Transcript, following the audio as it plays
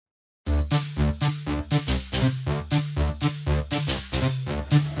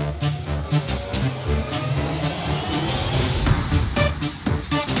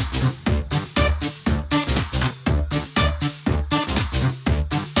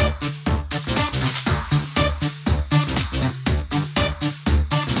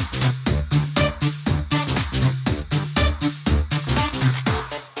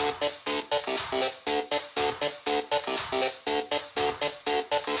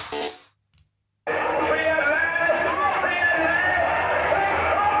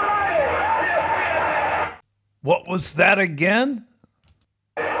was that again?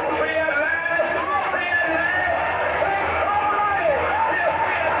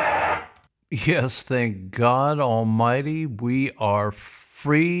 Yes, thank God Almighty, we are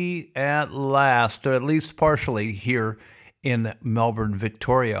free at last, or at least partially, here in Melbourne,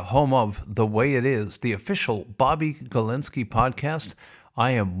 Victoria, home of The Way It Is, the official Bobby Galinsky podcast.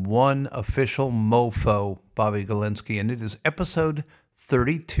 I am one official mofo, Bobby Galinsky, and it is episode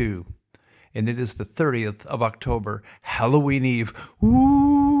 32. And it is the 30th of October, Halloween Eve.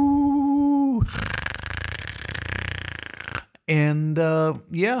 Ooh! And the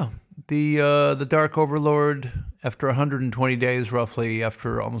Dark Overlord, after 120 days roughly,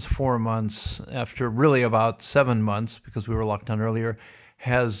 after almost 4 months, after really about 7 months, because we were locked down earlier,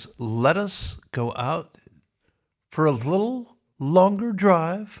 has let us go out for a little longer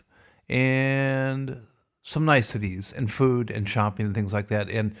drive and some niceties and food and shopping and things like that.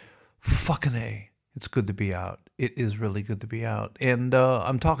 And fucking A, it's good to be out. It is really good to be out. And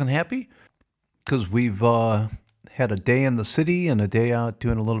I'm talking happy because we've had a day in the city and a day out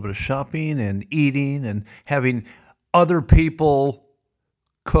doing a little bit of shopping and eating and having other people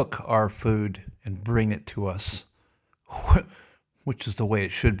cook our food and bring it to us, which is the way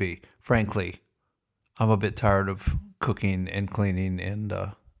it should be. Frankly, I'm a bit tired of cooking and cleaning and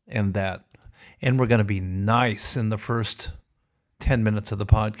that. And we're going to be nice in the first 10 minutes of the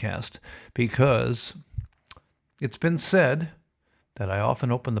podcast because it's been said that I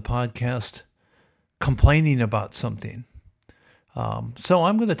often open the podcast complaining about something. So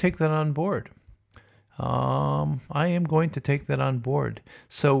I'm going to take that on board. I am going to take that on board.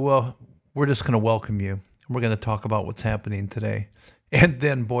 So we're just going to welcome you. We're going to talk about what's happening today. And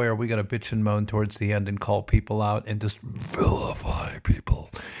then, boy, are we going to bitch and moan towards the end and call people out and just vilify people.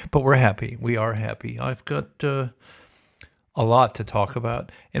 But we're happy. We are happy. I've got a lot to talk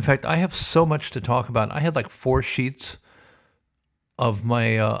about. In fact, I have so much to talk about. I had like 4 sheets of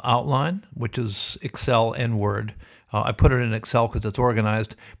my outline, which is Excel and Word. I put it in Excel because it's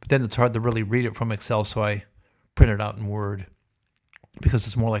organized, but then it's hard to really read it from Excel, so I print it out in Word because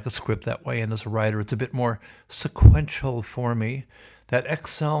it's more like a script that way, and as a writer, it's a bit more sequential for me. That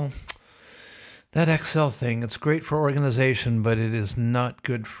Excel thing, it's great for organization, but it is not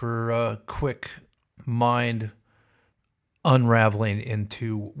good for quick mind unraveling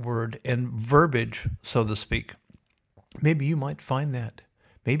into word and verbiage, so to speak. Maybe you might find that.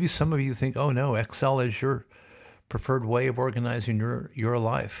 Maybe some of you think, oh no, Excel is your preferred way of organizing your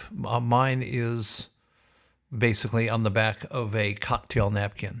life. Mine is basically on the back of a cocktail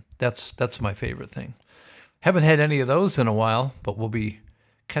napkin. That's my favorite thing. Haven't had any of those in a while, but we'll be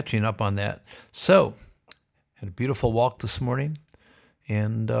catching up on that. So, had a beautiful walk this morning.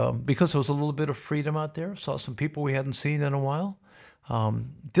 And because there was a little bit of freedom out there, saw some people we hadn't seen in a while.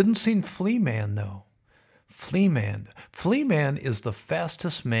 Didn't see Flea Man, though. Flea Man. Flea Man is the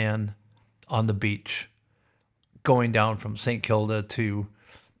fastest man on the beach, going down from St. Kilda to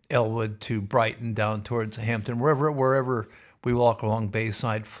Elwood to Brighton down towards Hampton, wherever we walk along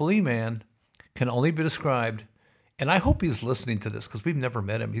Bayside. Flea Man can only be described, and I hope he's listening to this because we've never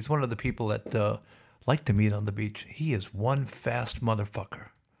met him. He's one of the people that like to meet on the beach. He is one fast motherfucker.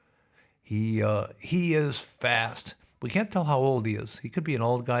 He is fast. We can't tell how old he is. He could be an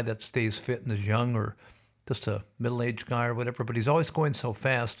old guy that stays fit and is young, or just a middle-aged guy or whatever, but he's always going so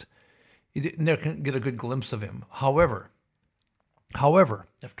fast, you never can get a good glimpse of him. However,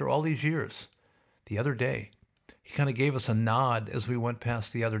 after all these years, the other day, he kind of gave us a nod as we went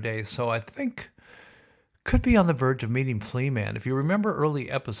past the other day, so I think could be on the verge of meeting Flea Man. If you remember early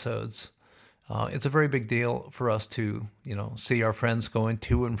episodes, it's a very big deal for us to, see our friends going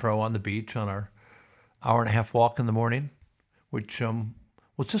to and fro on the beach on our hour-and-a-half walk in the morning, which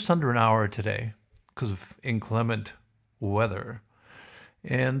was just under an hour today because of inclement weather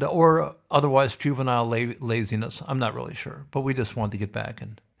and or otherwise juvenile laziness. I'm not really sure, but we just wanted to get back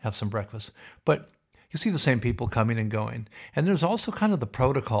and have some breakfast. But you see the same people coming and going. And there's also kind of the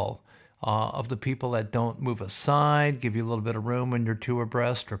protocol of the people that don't move aside, give you a little bit of room when you're 2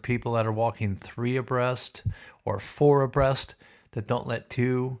 abreast, or people that are walking 3 abreast or 4 abreast that don't let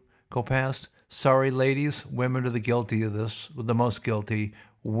 2 go past. Sorry, ladies, women are the guilty of this, the most guilty.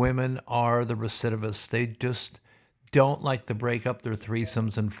 Women are the recidivists. They just don't like to break up their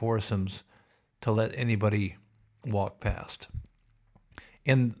threesomes and foursomes to let anybody walk past.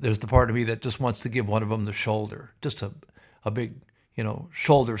 And there's the part of me that just wants to give one of them the shoulder, just a big,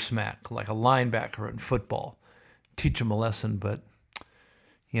 shoulder smack, like a linebacker in football. Teach them a lesson, but,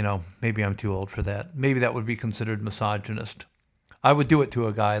 maybe I'm too old for that. Maybe that would be considered misogynist. I would do it to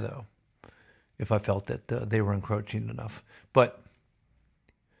a guy, though, if I felt that they were encroaching enough. But,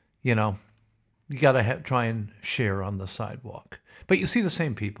 You got to try and share on the sidewalk. But you see the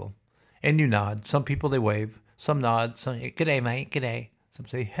same people, and you nod. Some people, they wave. Some nod. Some, g'day, mate, g'day. Some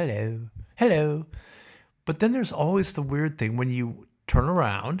say, hello, hello. But then there's always the weird thing when you turn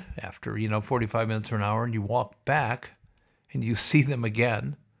around after, 45 minutes or an hour and you walk back and you see them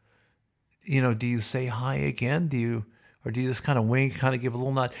again. Do you say hi again? Or do you just kind of wink, kind of give a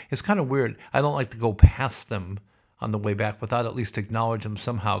little nod? It's kind of weird. I don't like to go past them on the way back without at least acknowledge them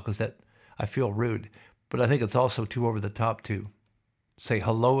somehow, because that I feel rude. But I think it's also too over the top to say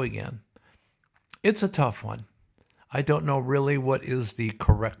hello again. It's a tough one. I don't know really what is the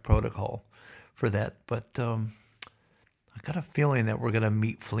correct protocol for that, but I got a feeling that we're going to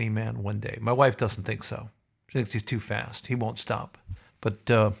meet Flea Man one day. My wife doesn't think so. She thinks he's too fast. He won't stop. But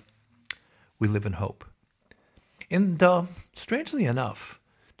we live in hope. And strangely enough,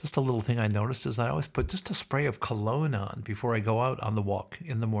 just a little thing I noticed is I always put just a spray of cologne on before I go out on the walk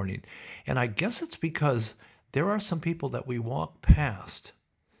in the morning. And I guess it's because there are some people that we walk past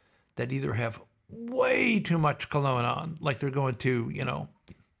that either have way too much cologne on, like they're going to,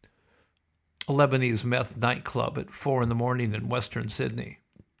 a Lebanese meth nightclub at 4 a.m. in Western Sydney,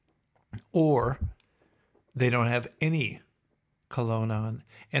 or they don't have any cologne on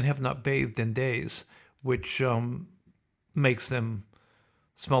and have not bathed in days, which makes them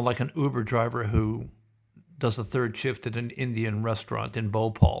smell like an Uber driver who does a third shift at an Indian restaurant in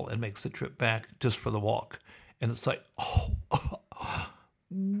Bhopal and makes the trip back just for the walk. And it's like,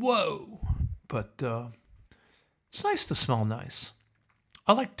 whoa. But it's nice to smell nice.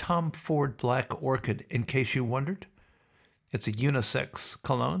 I like Tom Ford Black Orchid, in case you wondered. It's a unisex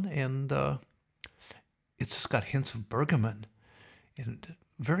cologne, and it's just got hints of bergamot. And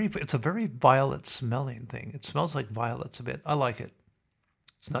it's a very violet-smelling thing. It smells like violets a bit. I like it.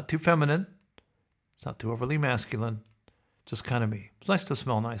 It's not too feminine. It's not too overly masculine. Just kind of me. It's nice to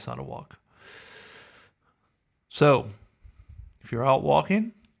smell nice on a walk. So, if you're out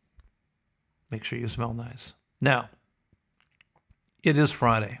walking, make sure you smell nice. Now, it is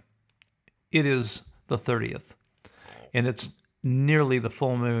Friday. It is the 30th. And it's nearly the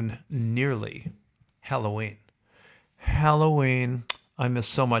full moon, nearly Halloween. Halloween, I miss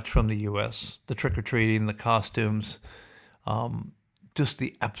so much from the U.S. The trick-or-treating, the costumes, just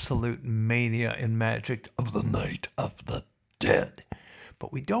the absolute mania and magic of the Night of the Dead.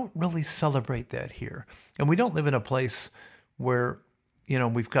 But we don't really celebrate that here. And we don't live in a place where,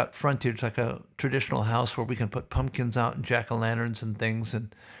 we've got frontage like a traditional house where we can put pumpkins out and jack-o'-lanterns and things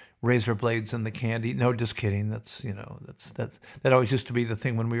and razor blades in the candy. No, just kidding. That always used to be the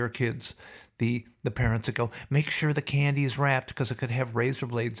thing when we were kids. The parents would go, make sure the candy is wrapped because it could have razor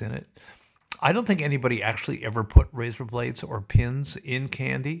blades in it. I don't think anybody actually ever put razor blades or pins in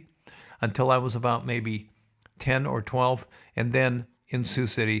candy until I was about maybe 10 or 12. And then in Sioux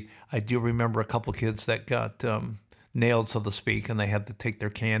City, I do remember a couple kids that got nailed, so to speak, and they had to take their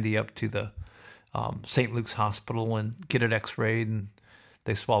candy up to the St. Luke's Hospital and get it x-rayed, and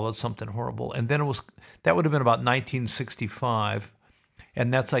they swallowed something horrible. And then that would have been about 1965,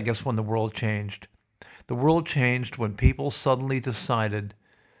 and that's, I guess, when the world changed. The world changed when people suddenly decided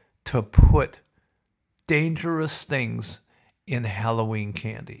to put dangerous things in Halloween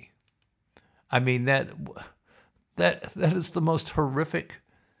candy. I mean, that is the most horrific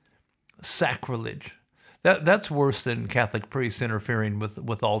sacrilege. That's worse than Catholic priests interfering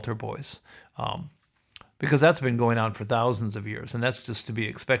with altar boys, because that's been going on for thousands of years, and that's just to be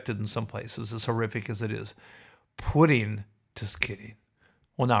expected in some places, as horrific as it is. Just kidding.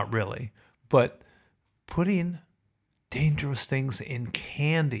 Well, not really, but putting dangerous things in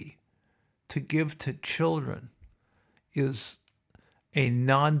candy to give to children is a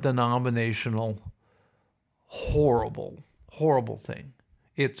non-denominational, horrible, horrible thing.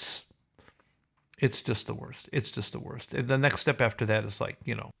 It's just the worst. It's just the worst. And the next step after that is like,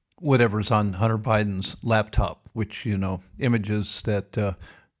 whatever's on Hunter Biden's laptop, which, images that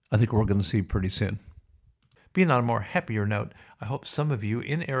I think we're going to see pretty soon. Being on a more happier note, I hope some of you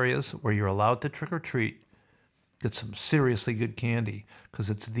in areas where you're allowed to trick or treat get some seriously good candy, because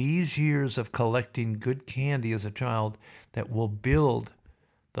it's these years of collecting good candy as a child that will build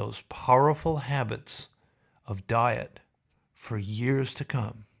those powerful habits of diet for years to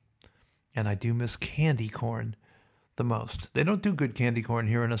come. And I do miss candy corn the most. They don't do good candy corn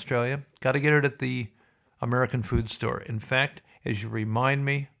here in Australia. Got to get it at the American food store. In fact, as you remind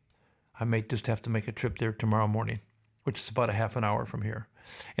me, I may just have to make a trip there tomorrow morning, which is about a half an hour from here.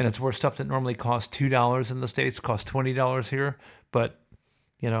 And it's where stuff that normally costs $2 in the States costs $20 here. But,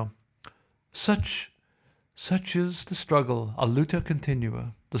 such is the struggle. A luta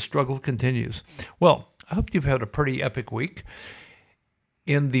continua. The struggle continues. Well, I hope you've had a pretty epic week.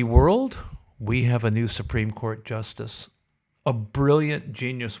 In the world, We have a new Supreme Court justice, a brilliant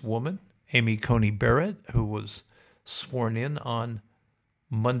genius woman, Amy Coney Barrett, who was sworn in on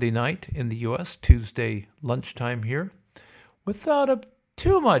Monday night in the U.S., Tuesday lunchtime here, without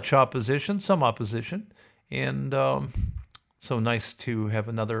too much opposition, some opposition. And so nice to have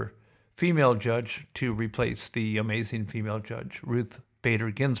another female judge to replace the amazing female judge, Ruth Bader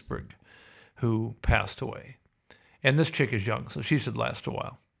Ginsburg, who passed away. And this chick is young, so she should last a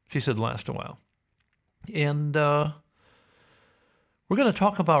while. And we're going to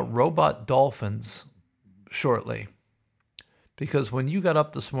talk about robot dolphins shortly. Because when you got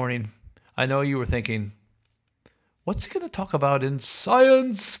up this morning, I know you were thinking, what's he going to talk about in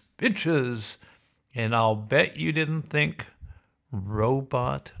science bitches? And I'll bet you didn't think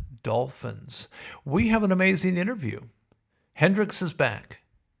robot dolphins. We have an amazing interview. Hendrix is back.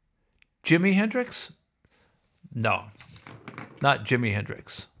 Jimi Hendrix? No, not Jimi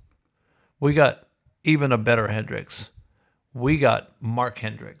Hendrix. We got even a better Hendrix. We got Mark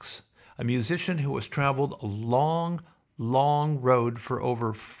Hendryx, a musician who has traveled a long road for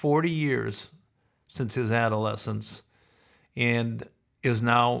over 40 years since his adolescence and is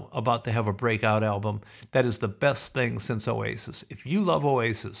now about to have a breakout album that is the best thing since Oasis. If you love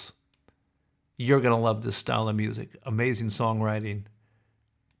Oasis, you're going to love this style of music. Amazing songwriting,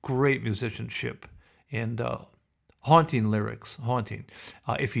 great musicianship, and haunting lyrics, haunting.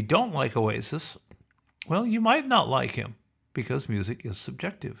 If you don't like Oasis, well, you might not like him because music is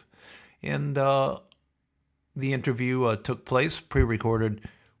subjective. And the interview took place, pre-recorded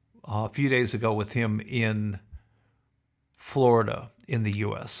a few days ago with him in Florida in the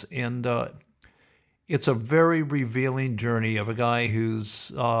U.S. And it's a very revealing journey of a guy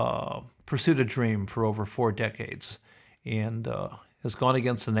who's pursued a dream for over 4 decades and has gone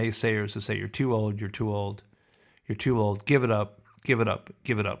against the naysayers who say, you're too old, you're too old, you're too old, give it up, give it up,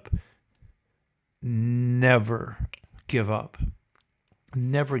 give it up. Never give up.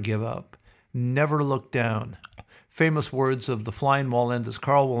 Never give up. Never look down. Famous words of the flying Wallenda's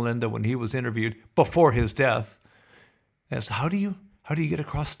Carl Wallenda when he was interviewed before his death. As how do you get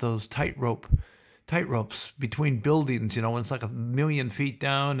across those tightropes between buildings? You know, when it's like 1,000,000 feet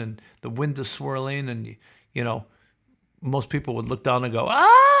down and the wind is swirling, and you know, most people would look down and go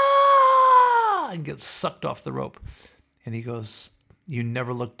ah, and get sucked off the rope. And he goes, you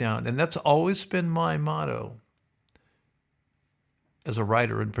never look down, and that's always been my motto as a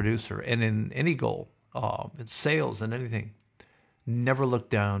writer and producer, and in any goal, in sales and anything. Never look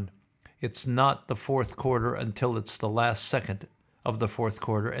down. It's not the fourth quarter until it's the last second of the fourth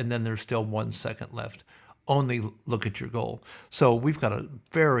quarter, and then there's still 1 second left. Only look at your goal. So we've got a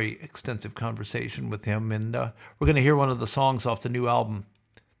very extensive conversation with him, and we're going to hear one of the songs off the new album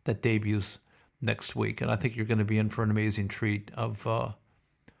that debuts next week, and I think you're going to be in for an amazing treat of a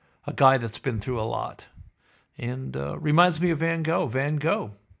guy that's been through a lot. And reminds me of Van Gogh. Van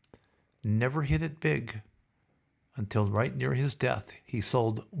Gogh never hit it big until right near his death. He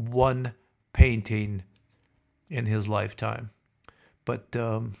sold 1 painting in his lifetime. But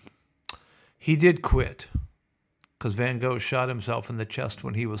he did quit because Van Gogh shot himself in the chest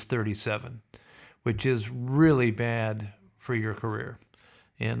when he was 37, which is really bad for your career.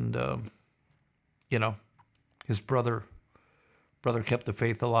 And, you know, his brother kept the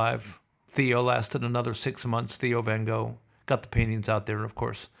faith alive. Theo lasted another 6 months. Theo Van Gogh got the paintings out there, and of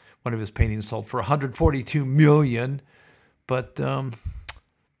course, one of his paintings sold for $142 million. But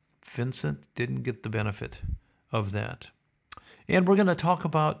Vincent didn't get the benefit of that. And we're going to talk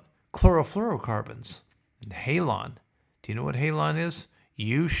about chlorofluorocarbons and halon. Do you know what halon is?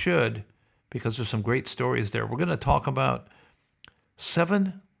 You should, because there's some great stories there. We're going to talk about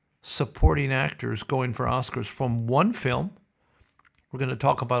 7 supporting actors going for Oscars from one film. We're going to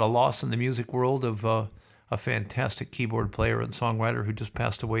talk about a loss in the music world of a fantastic keyboard player and songwriter who just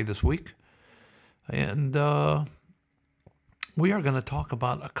passed away this week. And we are going to talk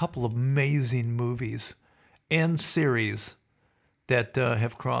about a couple of amazing movies and series that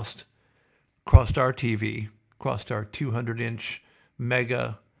have crossed our TV, crossed our 200-inch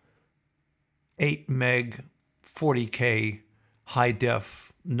mega, 8 meg, 40K,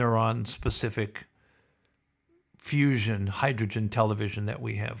 high-def, neuron-specific fusion hydrogen television that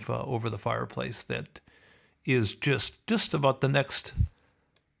we have over the fireplace that is just about the next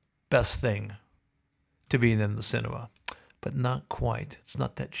best thing to being in the cinema, but not quite. It's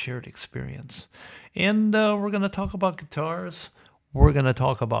not that shared experience. And we're going to talk about guitars. We're going to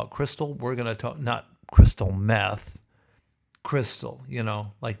talk about crystal. We're going to talk, not crystal meth, crystal, you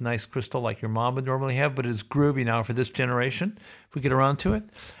know, like nice crystal like your mom would normally have, but it's groovy now for this generation, if we get around to it.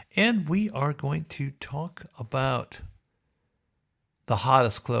 And we are going to talk about the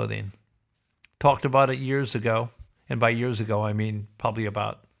hottest clothing Talked about it years ago. And by years ago, I mean probably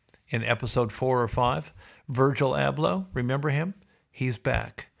about in episode 4 or 5. Virgil Abloh, remember him? He's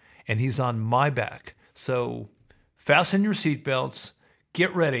back. And he's on my back. So fasten your seatbelts,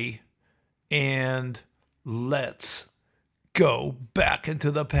 get ready, and let's go back into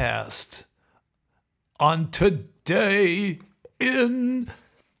the past on Today in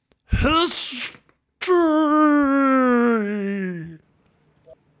History.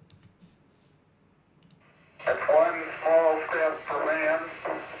 It's one small step for man,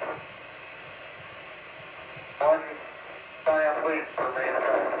 one giant leap for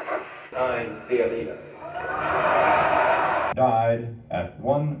mankind. 9 p.m. Died at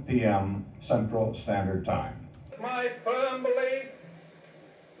 1 p.m. Central Standard Time. My firm belief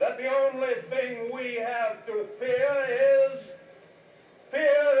that the only thing we have to fear is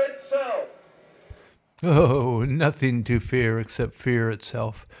fear itself. Oh, nothing to fear except fear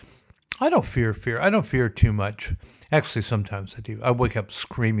itself. I don't fear fear. I don't fear too much. Actually, sometimes I do. I wake up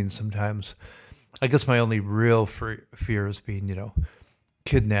screaming sometimes. I guess my only real fear is being,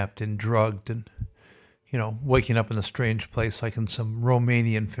 kidnapped and drugged and, waking up in a strange place like in some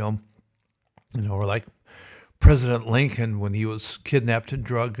Romanian film, or like President Lincoln when he was kidnapped and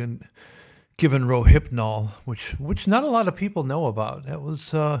drugged and given Rohypnol, which not a lot of people know about. That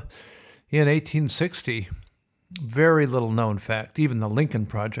was in 1860. Very little known fact. Even the Lincoln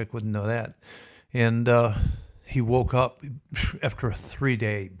Project wouldn't know that. And he woke up after a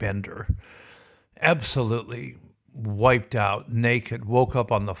 3-day bender, absolutely wiped out, naked, woke up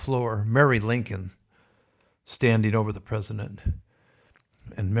on the floor. Mary Lincoln standing over the president.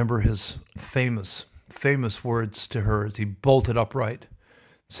 And remember his famous words to her as he bolted upright,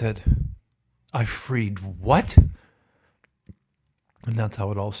 said, "I freed what?" And that's how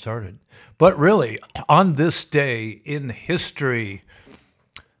it all started. But really, on this day in history,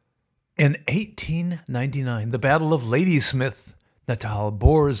 in 1899, the Battle of Ladysmith, Natal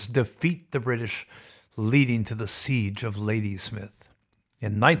Boers defeat the British, leading to the Siege of Ladysmith.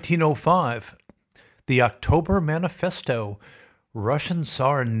 In 1905, the October Manifesto, Russian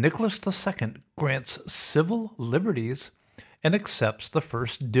Tsar Nicholas II grants civil liberties and accepts the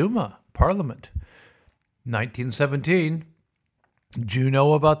first Duma parliament. 1917, do you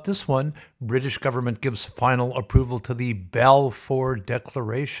know about this one? British government gives final approval to the Balfour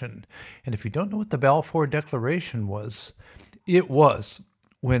Declaration. And if you don't know what the Balfour Declaration was, it was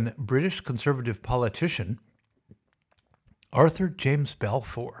when British conservative politician Arthur James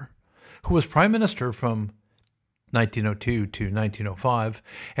Balfour, who was prime minister from 1902 to 1905,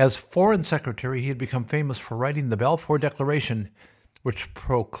 as foreign secretary, he had become famous for writing the Balfour Declaration, which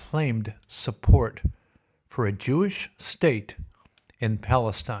proclaimed support for a Jewish state in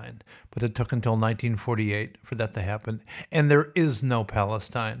Palestine. But it took until 1948 for that to happen. And there is no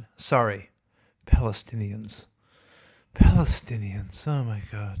Palestine. Sorry, Palestinians. Palestinians. Oh my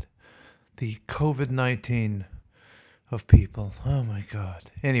God. The COVID-19 of people. Oh my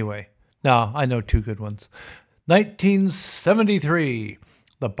God. Anyway, now I know two good ones. 1973.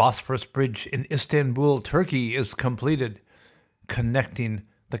 The Bosphorus Bridge in Istanbul, Turkey is completed, connecting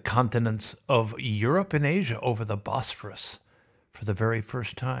the continents of Europe and Asia over the Bosphorus for the very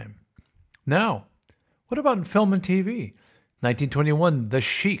first time. Now, what about in film and TV? 1921, The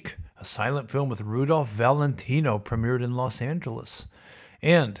Sheik, a silent film with Rudolph Valentino, premiered in Los Angeles.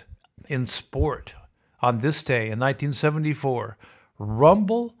 And in sport, on this day in 1974,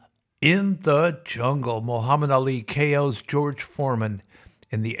 Rumble in the Jungle. Muhammad Ali KOs George Foreman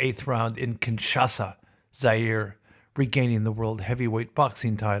in the 8th round in Kinshasa, Zaire, regaining the world heavyweight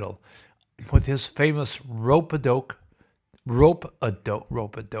boxing title with his famous rope-a-dope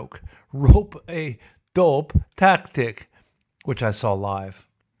tactic, which I saw live.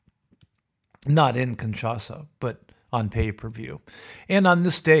 Not in Kinshasa, but on pay-per-view. And on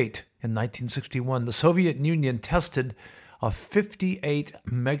this date, in 1961, the Soviet Union tested a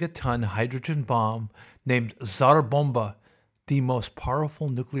 58-megaton hydrogen bomb named Tsar Bomba, the most powerful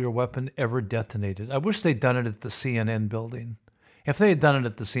nuclear weapon ever detonated. I wish they'd done it at the CNN building. If they had done it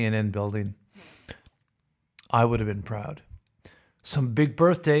at the CNN building, I would have been proud. Some big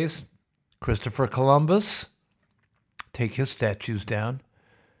birthdays. Christopher Columbus, take his statues down.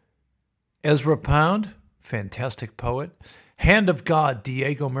 Ezra Pound, fantastic poet. Hand of God,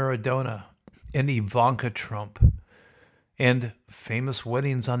 Diego Maradona, and Ivanka Trump. And famous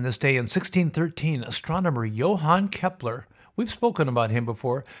weddings on this day. In 1613, astronomer Johann Kepler, we've spoken about him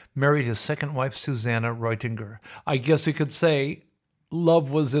before, married his second wife, Susanna Reutinger. I guess you could say love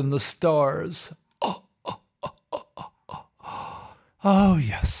was in the stars. Oh,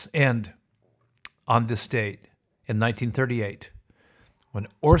 yes. And on this date, in 1938, when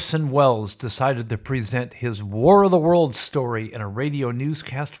Orson Welles decided to present his War of the Worlds story in a radio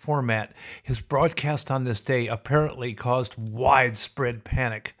newscast format, his broadcast on this day apparently caused widespread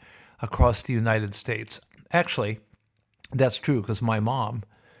panic across the United States. Actually, that's true because my mom,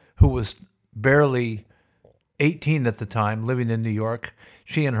 who was barely 18 at the time, living in New York,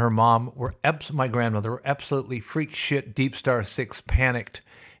 she and her mom were, my grandmother, were absolutely freak shit, Deep Star 6 panicked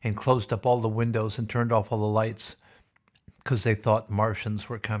and closed up all the windows and turned off all the lights because they thought Martians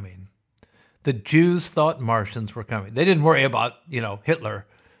were coming. The Jews thought Martians were coming. They didn't worry about, Hitler.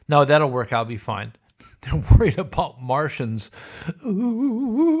 No, that'll work. I'll be fine. They're worried about Martians.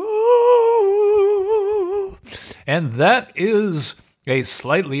 Ooh. And that is a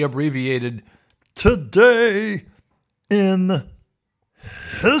slightly abbreviated Today in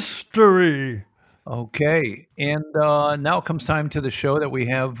History. Okay, and now comes time to the show that we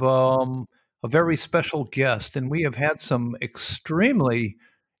have a very special guest, and we have had some extremely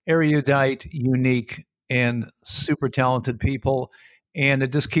erudite, unique, and super talented people, and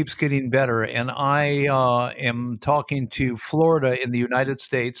it just keeps getting better. And I am talking to Florida in the United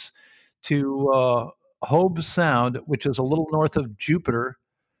States, to Hobe Sound, which is a little north of Jupiter,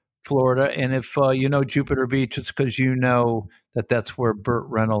 Florida. And if you know Jupiter Beach, it's because you know that that's where Burt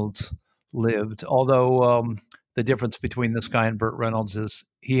Reynolds lived. Although the difference between this guy and Burt Reynolds is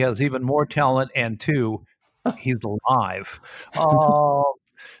he has even more talent, and two, he's alive.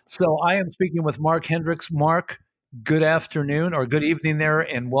 So I am speaking with Mark Hendryx. Mark, good afternoon or good evening there,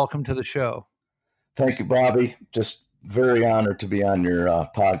 and welcome to the show. Thank you, Bobby. Just very honored to be on your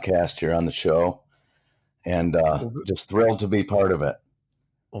podcast here on the show, and just thrilled to be part of it.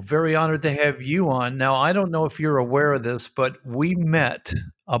 Well, very honored to have you on. Now, I don't know if you're aware of this, but we met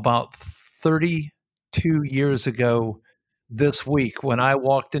about 32 years ago this week when I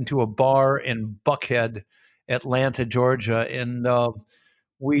walked into a bar in Buckhead, Atlanta, Georgia, and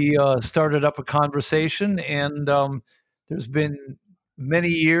we started up a conversation, and there's been many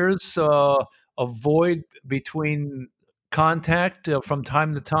years of void between contact from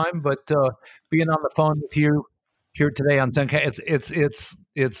time to time, but being on the phone with you here today on Zenka,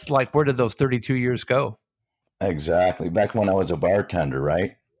 it's like, where did those 32 years go? Exactly. Back when I was a bartender,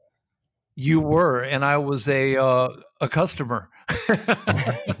 right? You were, and I was a customer.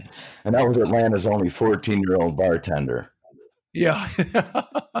 And I was Atlanta's only 14-year-old bartender. Yeah.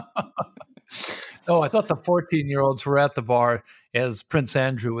 Oh, I thought the 14-year-olds were at the bar, as Prince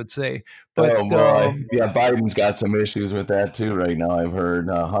Andrew would say. But oh boy, yeah, Biden's got some issues with that too right now. I've heard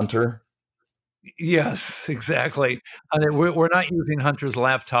Hunter. Yes, exactly. I mean, we're not using Hunter's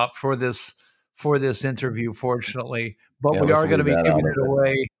laptop for this interview, fortunately, but Yeah, we are going to be leave that giving out it of it.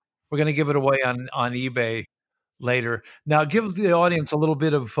 away. We're going to give it away on eBay later. Now, give the audience a little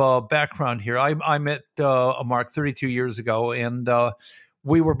bit of background here. I met Mark 32 years ago, and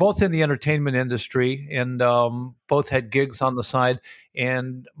we were both in the entertainment industry, and both had gigs on the side.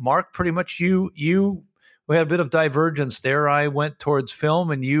 And Mark, pretty much we had a bit of divergence there. I went towards film,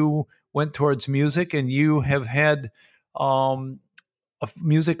 and you went towards music, and you have had a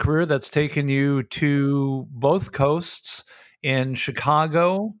music career that's taken you to both coasts, in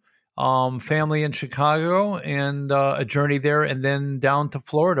Chicago, family in Chicago, and a journey there, and then down to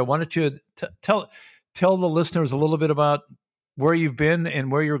Florida. Why don't you tell the listeners a little bit about where you've been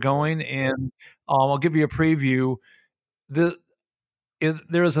and where you're going, and I'll give you a preview. There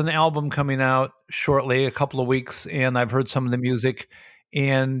is an album coming out shortly, a couple of weeks, and I've heard some of the music,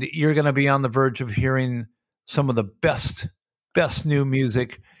 and you're going to be on the verge of hearing some of the best new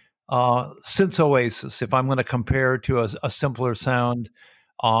music since Oasis, if I'm going to compare to a simpler sound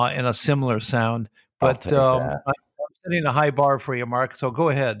and a similar sound. But I'm setting a high bar for you, Mark, so go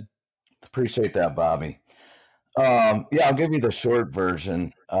ahead. Appreciate that, Bobby. Yeah, I'll give you the short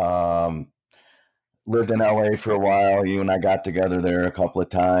version. Lived in LA for a while. You and I got together there a couple of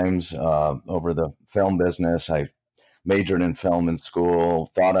times over the film business. I majored in film in school,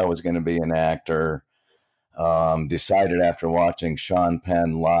 thought I was going to be an actor. Decided after watching Sean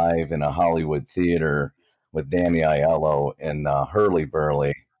Penn live in a Hollywood theater with Danny Aiello in Hurly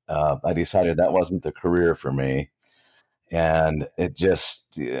Burly, I decided that wasn't the career for me. And it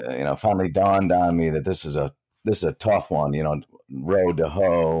just, finally dawned on me that this is a tough one, road to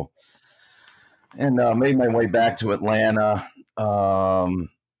hoe. And made my way back to Atlanta.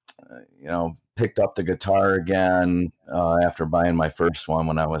 Picked up the guitar again after buying my first one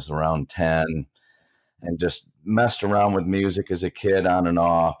when I was around 10, and just messed around with music as a kid on and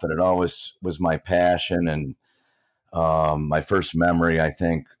off. But it always was my passion. And my first memory, I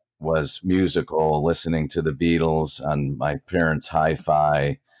think, was musical, listening to the Beatles on my parents'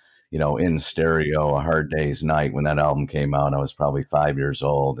 hi-fi, in stereo, A Hard Day's Night. When that album came out, I was probably 5 years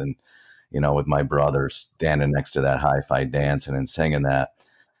old, and with my brothers standing next to that hi-fi dancing and singing that.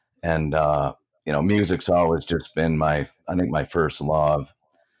 And music's always just been I think my first love.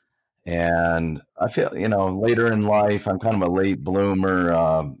 And I feel, later in life, I'm kind of a late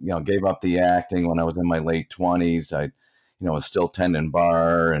bloomer. Gave up the acting when I was in my late 20s. I, was still tending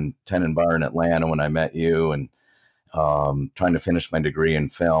bar in Atlanta when I met you, and trying to finish my degree in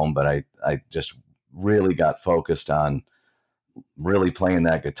film. But I just really got focused on really playing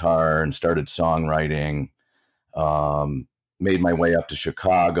that guitar and started songwriting. Made my way up to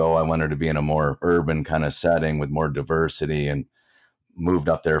Chicago. I wanted to be in a more urban kind of setting with more diversity, and moved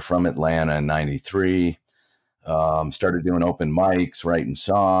up there from Atlanta in '93. Started doing open mics, writing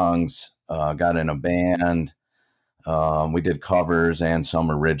songs, got in a band. We did covers and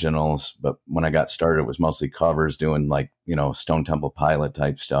some originals, but when I got started, it was mostly covers, doing Stone Temple Pilot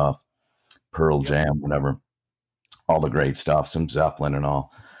type stuff, Pearl Jam, whatever, all the great stuff, some Zeppelin and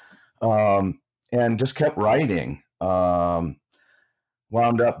all. And just kept writing.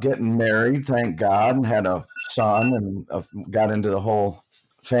 Wound up getting married, thank God, and had a son, and got into the whole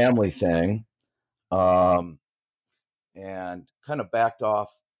family thing, and kind of backed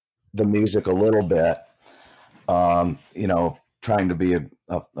off the music a little bit, trying to be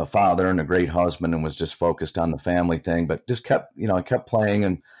a father and a great husband, and was just focused on the family thing, but just kept, I kept playing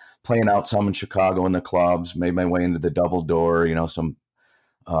and playing out some in Chicago in the clubs, made my way into the Double Door, some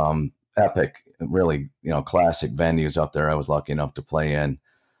epic, really, classic venues up there I was lucky enough to play in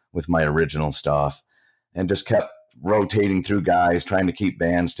with my original stuff, and just kept rotating through guys, trying to keep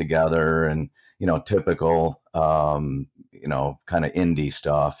bands together, and, typical, kind of indie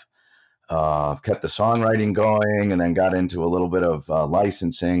stuff. Kept the songwriting going, and then got into a little bit of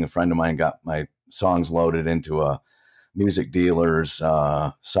licensing. A friend of mine got my songs loaded into a music dealer's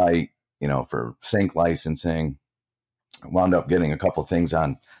site, for sync licensing. Wound up getting a couple things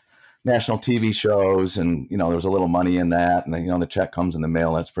on national TV shows, and there was a little money in that, and then the check comes in the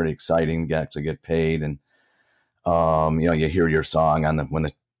mail. That's pretty exciting. You actually get paid, and you hear your song when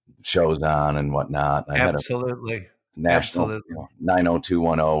the show's on and whatnot. I Absolutely. had a national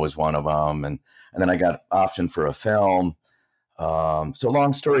 90210 was one of them, and then I got optioned for a film. So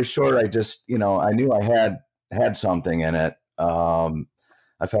long story short, I just I knew I had something in it.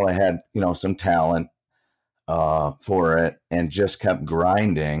 I felt I had some talent for it, and just kept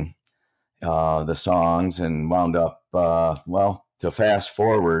grinding the songs, and wound up, to fast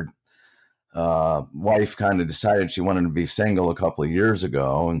forward, wife kind of decided she wanted to be single a couple of years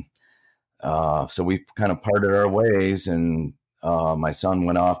ago. And so we kind of parted our ways, and my son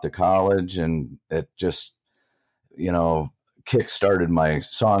went off to college, and it just, kick-started my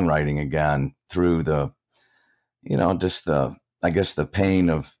songwriting again through the, just the pain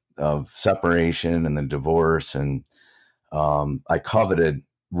of separation and the divorce. And I coveted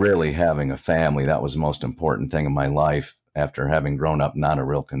really having a family. That was the most important thing in my life, after having grown up not a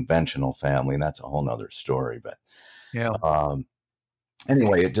real conventional family. And that's a whole nother story. But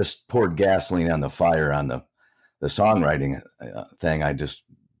anyway, it just poured gasoline on the fire on the songwriting thing. I just,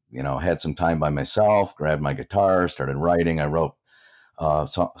 had some time by myself, grabbed my guitar, started writing. I wrote a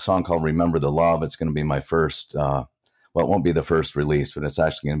song called Remember the Love. It's going to be my first, it won't be the first release, but it's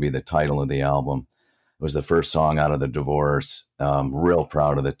actually going to be the title of the album. It was the first song out of the divorce. Real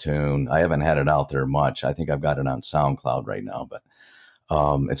proud of the tune. I haven't had it out there much. I think I've got it on SoundCloud right now, but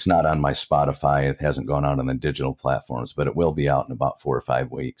it's not on my Spotify. It hasn't gone out on the digital platforms, but it will be out in about 4 or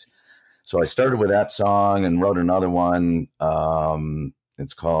 5 weeks. So I started with that song and wrote another one.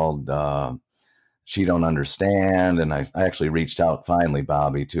 It's called She Don't Understand. And I actually reached out finally,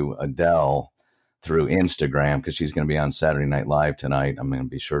 Bobby, to Adele through Instagram, because she's going to be on Saturday Night Live tonight. I'm going to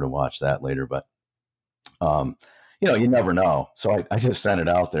be sure to watch that later. But you never know. So I just sent it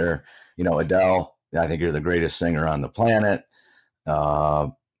out there. Adele, I think you're the greatest singer on the planet.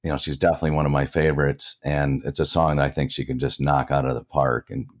 She's definitely one of my favorites, and it's a song that I think she can just knock out of the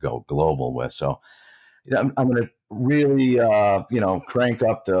park and go global with. So I'm going to really, crank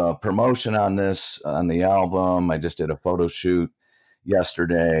up the promotion on the album. I just did a photo shoot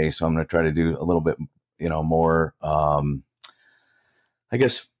yesterday, so I'm going to try to do a little bit, more, I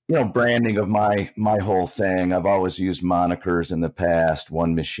guess, branding of my whole thing. I've always used monikers in the past,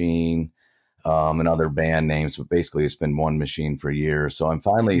 One Machine, and other band names, but basically it's been One Machine for years. So I'm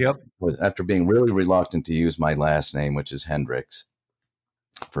finally, after being really reluctant to use my last name, which is Hendryx,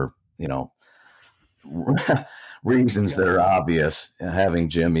 for, reasons that are obvious. Having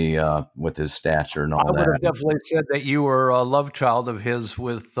Jimmy with his stature and all I would that. have definitely said that you were a love child of his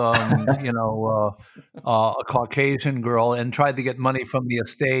with, a Caucasian girl, and tried to get money from the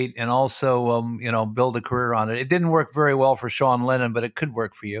estate, and also, build a career on it. It didn't work very well for Sean Lennon, but it could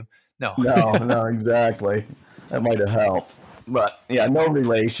work for you. No. No, exactly. That might have helped. But yeah, no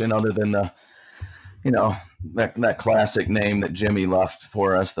relation other than that classic name that Jimmy left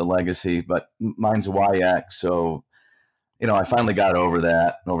for us, the legacy. But mine's YX. So, I finally got over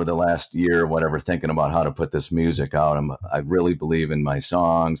that over the last year or whatever, thinking about how to put this music out. I really believe in my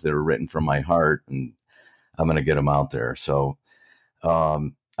songs that are written from my heart, and I'm going to get them out there. So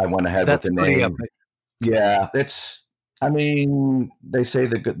I went ahead with the name. Epic. Yeah, they say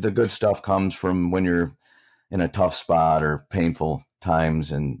the good stuff comes from when you're in a tough spot or painful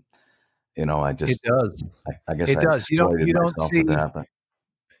times, and it does. I guess It I does. exploited myself with that. But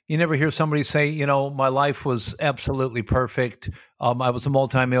You never hear somebody say, my life was absolutely perfect. I was a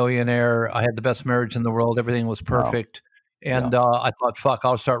multimillionaire. I had the best marriage in the world. Everything was perfect. And I thought, fuck,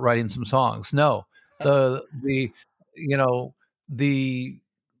 I'll start writing some songs. No, this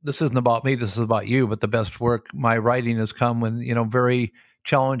isn't about me. This is about you. But the best work, my writing has come when, very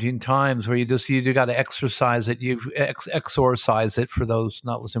challenging times where you got to exercise it. You exorcise it for those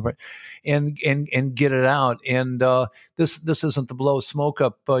not listening, for it, and get it out. And this isn't to blow smoke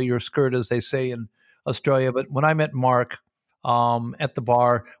up your skirt, as they say in Australia. But when I met Mark at the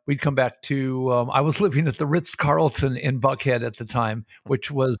bar, we'd come back to. I was living at the Ritz Carlton in Buckhead at the time, which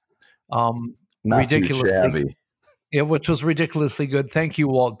was not ridiculous. Too shabby. Yeah, which was ridiculously good. Thank you,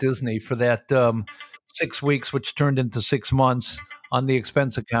 Walt Disney, for that 6 weeks, which turned into 6 months on the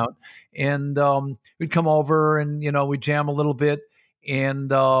expense account. And we'd come over and, we'd jam a little bit. And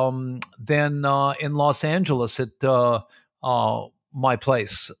then in Los Angeles at my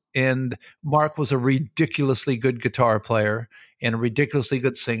place. And Mark was a ridiculously good guitar player and a ridiculously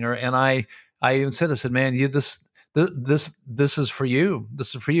good singer. And I even said, man, this is for you.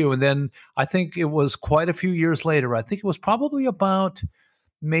 This is for you. And then I think it was quite a few years later. I think it was probably about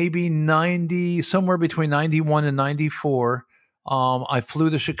maybe 90, somewhere between 91 and 94. I flew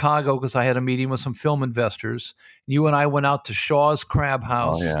to Chicago because I had a meeting with some film investors. You and I went out to Shaw's Crab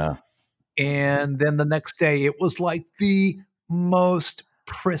House. Oh, yeah. And then the next day, it was like the most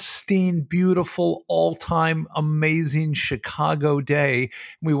pristine, beautiful, all-time amazing Chicago day.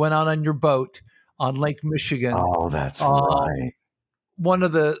 We went out on your boat on Lake Michigan. Oh, that's right. One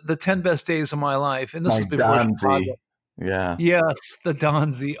of the 10 best days of my life. And this is before Chicago. Yeah. Yes, the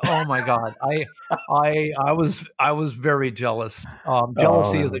Donzi. Oh my God. I was very jealous.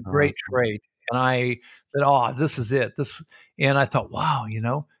 Jealousy is a great trait. And I said, this is it. And I thought, wow,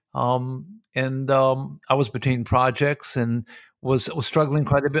 I was between projects and was struggling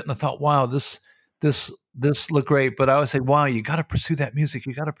quite a bit. And I thought, wow, this looked great. But I always say, wow, you got to pursue that music.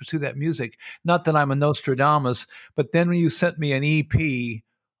 You got to pursue that music. Not that I'm a Nostradamus, but then when you sent me an EP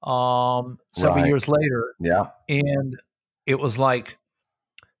several years later, and it was like,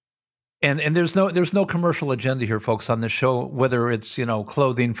 and there's no commercial agenda here, folks, on this show, whether it's,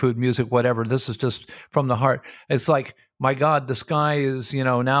 clothing, food, music, whatever. This is just from the heart. It's like, my God, this guy is,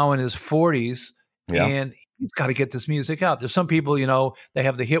 now in his 40s and he's got to get this music out. There's some people, they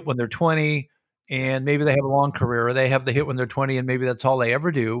have the hit when they're 20 and maybe they have a long career, or they have the hit when they're 20 and maybe that's all they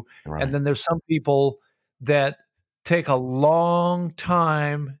ever do. Right. And then there's some people that take a long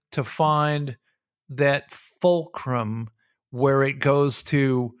time to find that fulcrum where it goes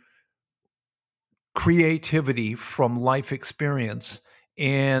to creativity from life experience.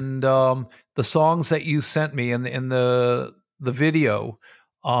 And the songs that you sent me in the video,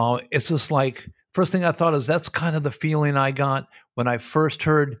 it's just like, first thing I thought is that's kind of the feeling I got when I first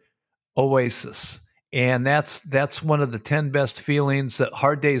heard Oasis. And that's one of the 10 best feelings. That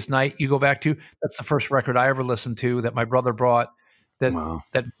Hard Day's Night you go back to, that's the first record I ever listened to that my brother brought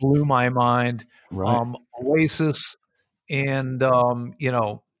that blew my mind. Right. Oasis, and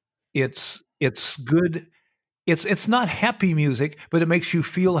it's good. It's not happy music, but it makes you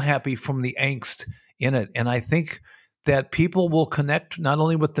feel happy from the angst in it. And I think that people will connect not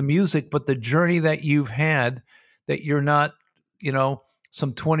only with the music, but the journey that you've had, that you're not,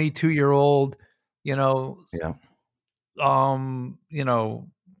 some 22-year-old,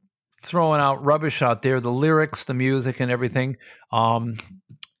 throwing out rubbish out there, the lyrics, the music and everything. And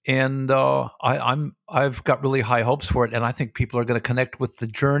I've got really high hopes for it. And I think people are going to connect with the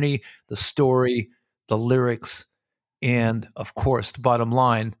journey, the story, the lyrics, and of course, the bottom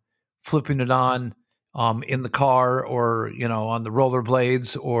line, flipping it on in the car, or, on the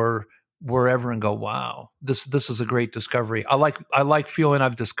rollerblades, or wherever and go, wow, this is a great discovery. I like feeling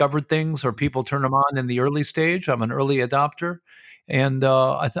I've discovered things or people turn them on in the early stage. I'm an early adopter, and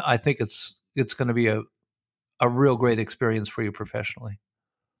I think it's going to be a real great experience for you professionally.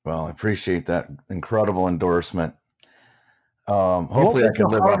 Well, I appreciate that incredible endorsement. Hopefully I can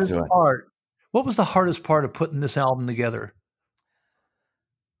live up to it. What was the hardest part of putting this album together?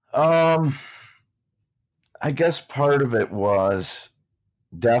 I guess part of it was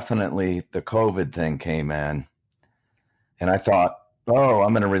definitely the COVID thing came in, and I thought, oh,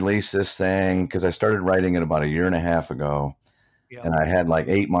 I'm going to release this thing because I started writing it about a year and a half ago, and I had like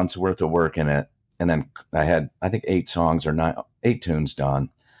 8 months worth of work in it, and then I had, I think, 8 tunes done.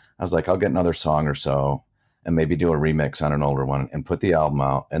 I was like, I'll get another song or so and maybe do a remix on an older one and put the album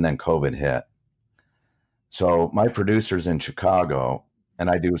out, and then COVID hit. So my producer's in Chicago, and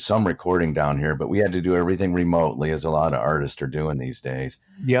I do some recording down here, but we had to do everything remotely, as a lot of artists are doing these days.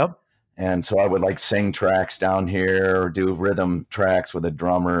 Yep. And so I would like sing tracks down here or do rhythm tracks with a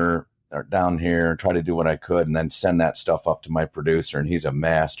drummer down here, try to do what I could, and then send that stuff up to my producer. And he's a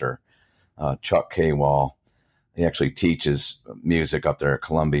master, Chuck K. Wall. He actually teaches music up there at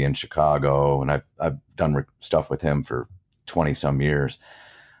Columbia in Chicago, and I've done stuff with him for 20 some years.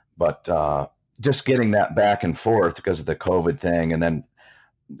 But just getting that back and forth because of the COVID thing, and then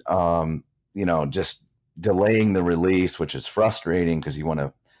just delaying the release, which is frustrating because you want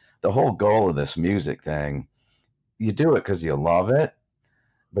to. The whole goal of this music thing, you do it because you love it,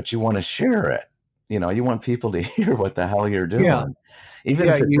 but you want to share it. You want people to hear what the hell you're doing, even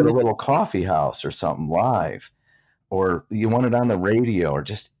if it's at a little coffee house or something live. Or you want it on the radio or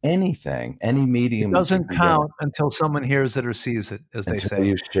just anything, any medium. It doesn't count until someone hears it or sees it, as they say. Until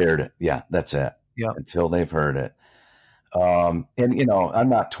you shared it. Yeah, that's it. Yeah. Until they've heard it. And, I'm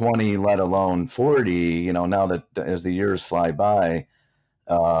not 20, let alone 40, now that as the years fly by,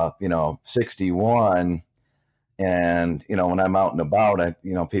 61. And, when I'm out and about,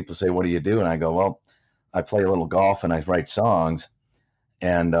 people say, what do you do? And I go, well, I play a little golf and I write songs.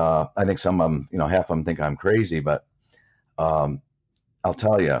 And I think some of them, half of them think I'm crazy, but I'll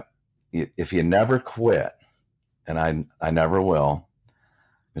tell you, if you never quit, and I never will,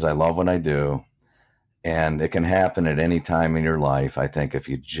 because I love what I do, and it can happen at any time in your life. I think if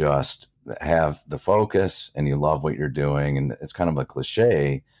you just have the focus and you love what you're doing, and it's kind of a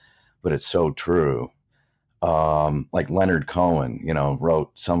cliche, but it's so true. Like Leonard Cohen, wrote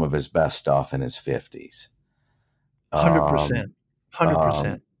some of his best stuff in his 50s. 100%.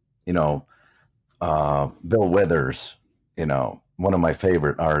 100%. Bill Withers, one of my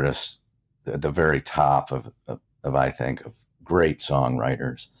favorite artists at the very top of I think, of great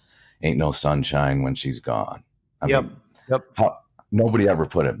songwriters. Ain't No Sunshine When She's Gone. Yep. Nobody ever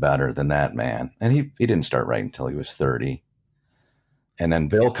put it better than that man. And he didn't start writing until he was 30. And then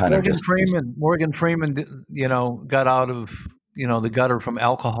Bill Morgan Freeman, got out of, the gutter from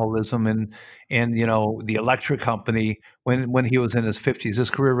alcoholism and the electric company when he was in his 50s. His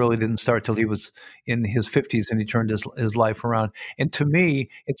career really didn't start till he was in his 50s, and he turned his life around. And to me,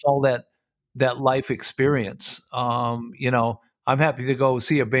 it's all that life experience. I'm happy to go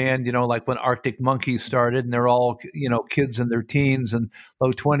see a band, like when Arctic Monkeys started, and they're all, kids in their teens and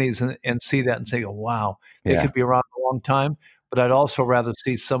low 20s, and see that and say, oh, wow, they could be around a long time. But I'd also rather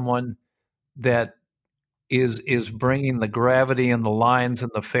see someone that is bringing the gravity and the lines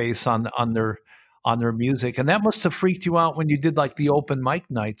and the face on their music. And that must have freaked you out when you did like the open mic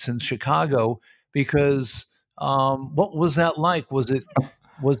nights in Chicago, because what was that like? Was it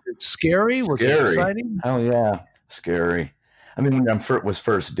scary? Was it exciting? Oh yeah, scary. I mean, when I was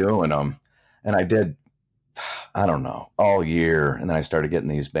first doing them, and I did, I don't know, all year, and then I started getting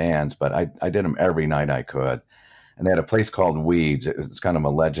these bands, but I did them every night I could. And they had a place called Weeds. It's kind of a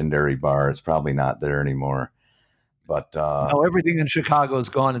legendary bar. It's probably not there anymore. But no, everything in Chicago is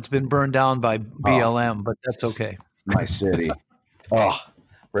gone. It's been burned down by BLM, but that's okay. My city.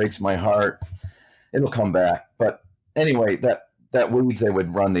 Breaks my heart. It'll come back. But anyway, that Weeds, they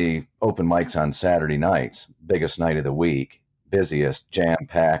would run the open mics on Saturday nights, biggest night of the week, busiest,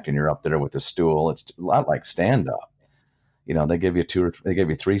 jam-packed, and you're up there with the stool. It's a lot like stand-up. They give you they give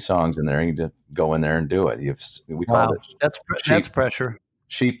you 3 songs in there, and you just go in there and do it. We called it that's pressure.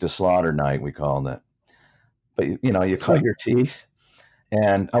 Sheep to slaughter night, we called it. But you cut your teeth.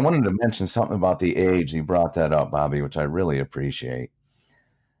 And I wanted to mention something about the age. You brought that up, Bobby, which I really appreciate.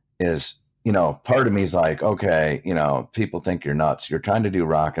 Is part of me is like, okay, people think you're nuts. You're trying to do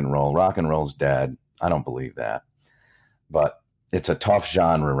rock and roll. Rock and roll's dead. I don't believe that. But it's a tough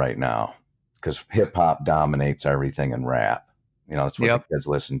genre right now, because hip hop dominates everything in rap. That's what the kids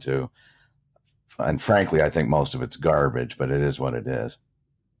listen to. And frankly, I think most of it's garbage, but it is what it is.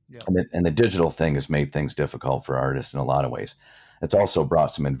 Yeah. And the digital thing has made things difficult for artists in a lot of ways. It's also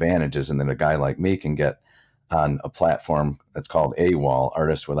brought some advantages, and then a guy like me can get on a platform that's called AWOL,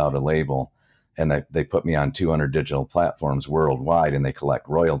 Artist Without a Label, and they put me on 200 digital platforms worldwide, and they collect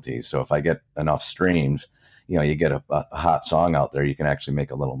royalties. So if I get enough streams, you get a hot song out there, you can actually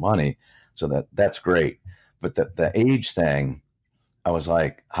make a little money. So that's great. But the age thing, I was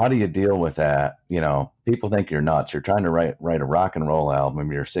like, how do you deal with that? People think you're nuts. You're trying to write a rock and roll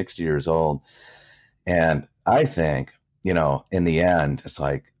album. You're 60 years old. And I think, in the end, it's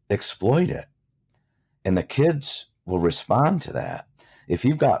like, exploit it. And the kids will respond to that. If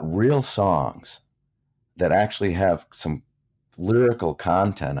you've got real songs that actually have some lyrical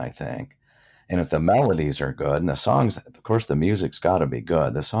content, I think, and if the melodies are good, and the songs, of course, the music's got to be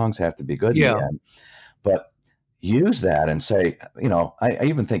good. The songs have to be good in the end. But use that and say, I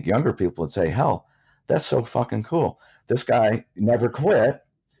even think younger people would say, hell, that's so fucking cool. This guy never quit.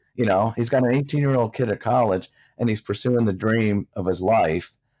 He's got an 18-year-old kid at college, and he's pursuing the dream of his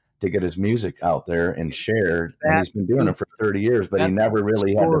life to get his music out there and shared. And he's been doing it for 30 years, but he never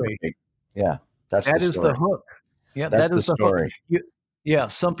really had to make. Yeah, that is the hook. Yeah, that is the story. Hook.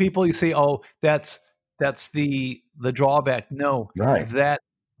 Some people you say, oh, that's the drawback. No, right.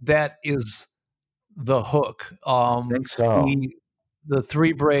 That is the hook. I think so. The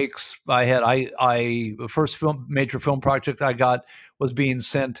 3 breaks I had, the first major film project I got was being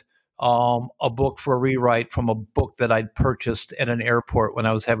sent a book for a rewrite from a book that I'd purchased at an airport when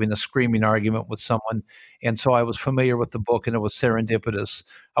I was having a screaming argument with someone. And so I was familiar with the book, and it was serendipitous.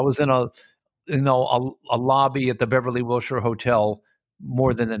 I was in a lobby at the Beverly Wilshire Hotel,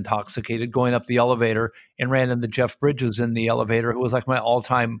 more than intoxicated, going up the elevator, and ran into Jeff Bridges in the elevator, who was like my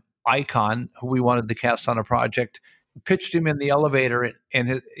all-time icon, who we wanted to cast on a project. Pitched him in the elevator,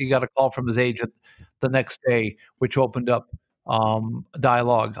 and he got a call from his agent the next day, which opened up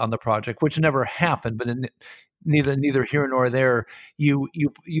dialogue on the project, which never happened. But neither here nor there. You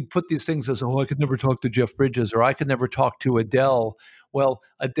put these things as, I could never talk to Jeff Bridges, or I could never talk to Adele. Well,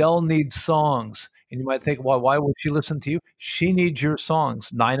 Adele needs songs. And you might think, well, why would she listen to you? She needs your songs.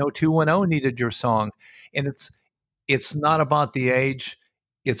 90210 needed your song. And it's not about the age.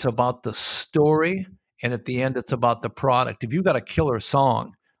 It's about the story. And at the end, it's about the product. If you've got a killer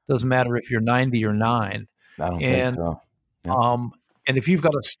song, doesn't matter if you're 90 or 9. I don't think so. Yeah. And if you've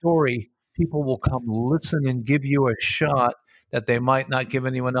got a story, people will come listen and give you a shot that they might not give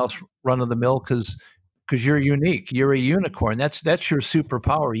anyone else run of the mill because you're unique. You're a unicorn. That's your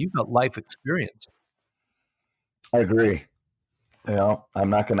superpower. You've got life experience. I agree. I'm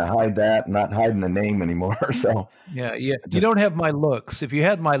not going to hide that. I'm not hiding the name anymore. So yeah. You don't have my looks. If you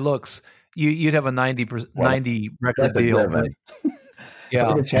had my looks, you'd have a 90 record deal. If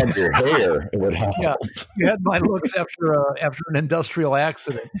I just had your hair, it would help. Yeah, you had my looks after an industrial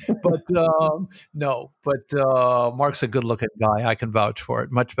accident, but no. But Mark's a good-looking guy. I can vouch for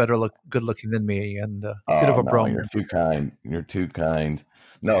it. Much better good-looking than me, and bit of a bro. You're too kind. You're too kind.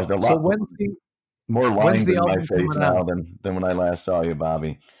 No, the so more lines in my face now than when I last saw you,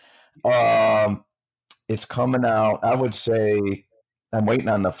 Bobby. It's coming out. I would say I'm waiting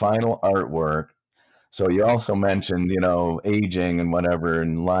on the final artwork. So you also mentioned, aging and whatever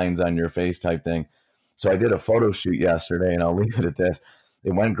and lines on your face type thing. So I did a photo shoot yesterday, and I'll leave it at this.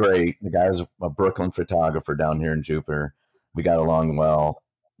 It went great. The guy was a Brooklyn photographer down here in Jupiter. We got along well.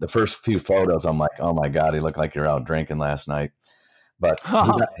 The first few photos, I'm like, oh my God, he looked like you're out drinking last night. But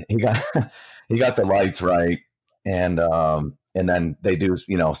he got the lights right. And then they do,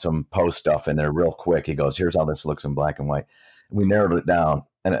 some post stuff in there real quick. He goes, here's how this looks in black and white. And we narrowed it down.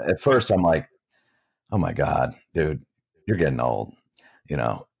 And at first I'm like, oh my God, dude, you're getting old,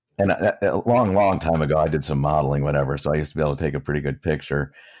 And a long time ago, I did some modeling, whatever. So I used to be able to take a pretty good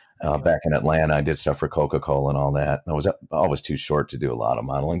picture. Back in Atlanta, I did stuff for Coca-Cola and all that. I was always too short to do a lot of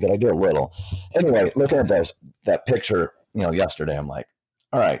modeling, but I did a little. Anyway, looking at that picture, yesterday, I'm like,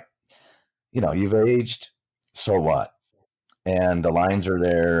 all right, you've aged, so what? And the lines are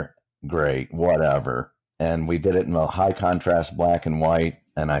there, great, whatever. And we did it in a high contrast black and white.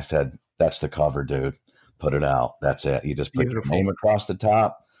 And I said, that's the cover, dude. Put it out. That's it. You just put your name across the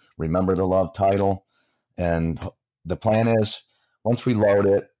top. Remember the love title. And the plan is once we load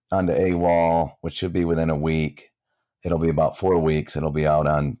it onto AWOL, which should be within a week, it'll be about 4 weeks. It'll be out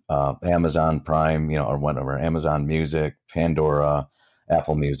on Amazon Prime, or whatever, Amazon Music, Pandora,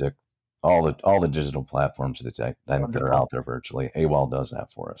 Apple Music, all the digital platforms that are out there virtually. AWOL does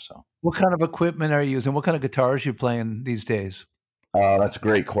that for us. So, what kind of equipment are you using? What kind of guitars are you playing these days? That's a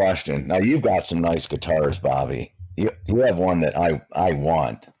great question. Now, you've got some nice guitars, Bobby. You have one that I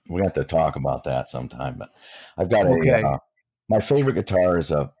want. We have to talk about that sometime. But I've got my favorite guitar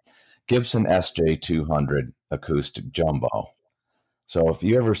is Gibson SJ200 acoustic jumbo. So if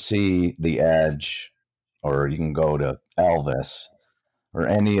you ever see The Edge, or you can go to Elvis, or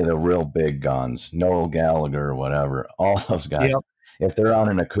any of the real big guns, Noel Gallagher or whatever, all those guys, Yep. if they're on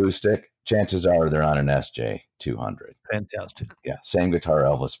an acoustic, chances are they're on an SJ200. Fantastic. Yeah, same guitar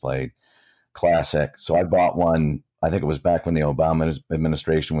Elvis played, classic. So I bought one, I think it was back when the Obama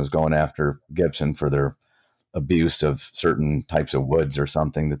administration was going after Gibson for their abuse of certain types of woods or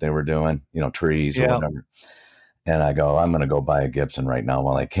something that they were doing, trees or whatever. And I go, I'm going to go buy a Gibson right now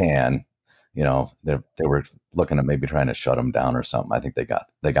while I can. They were looking at maybe trying to shut them down or something. I think they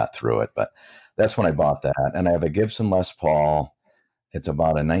got through it, but that's when I bought that. And I have a Gibson Les Paul. It's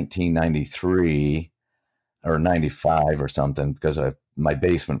about a 1993 or 95 or something, because my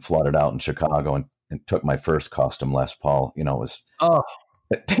basement flooded out in Chicago and took my first custom Les Paul. It was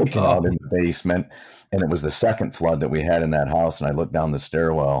taken out in the basement, and it was the second flood that we had in that house. And I looked down the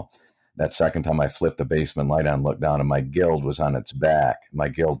stairwell. That second time I flipped the basement light on, looked down, and my Guild was on its back. My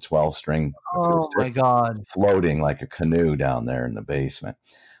Guild 12-string acoustic, my God, floating like a canoe down there in the basement.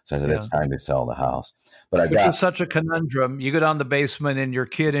 So I said, it's time to sell the house. But it's such a conundrum. You go down the basement and your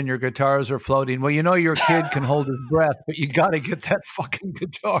kid and your guitars are floating. Well, your kid can hold his breath, but you got to get that fucking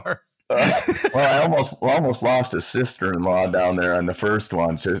guitar. Well, I almost lost a sister-in-law down there on the first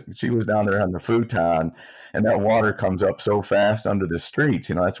one. So she was down there on the futon, and that water comes up so fast under the streets.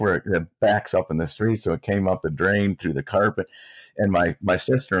 That's where it backs up in the street. So it came up the drain through the carpet. And my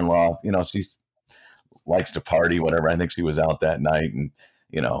sister-in-law, she likes to party, whatever. I think she was out that night, and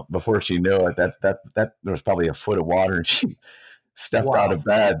before she knew it, that there was probably a foot of water, and she stepped out of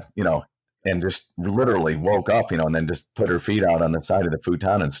bed, and just literally woke up, and then just put her feet out on the side of the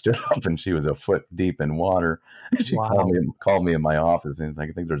futon and stood up, and she was a foot deep in water. She called me in my office, and I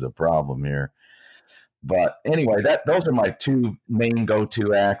think there's a problem here. But anyway, those are my two main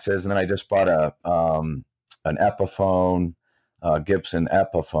go-to axes, and then I just bought an Epiphone, Gibson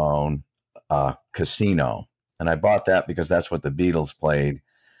Epiphone Casino, and I bought that because that's what the Beatles played.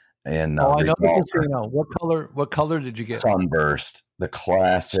 And I know the Casino. What color did you get? Sunburst, the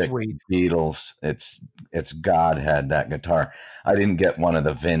classic. Sweet. Beatles. It's Godhead, that guitar. I didn't get one of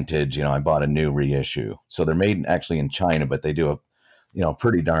the vintage. I bought a new reissue. So they're made actually in China, but they do a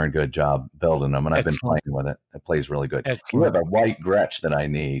pretty darn good job building them. And I've been playing with it. It plays really good. Excellent. You have a white Gretsch that I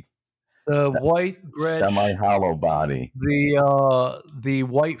need. The white Gretsch, semi-hollow body. The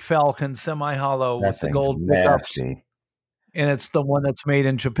white Falcon semi-hollow with the gold nasty. And it's the one that's made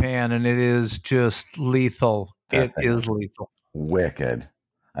in Japan, and it is just lethal. It is lethal. Wicked.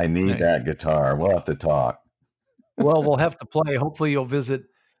 I need that guitar. We'll have to talk. Well, we'll have to play. Hopefully you'll visit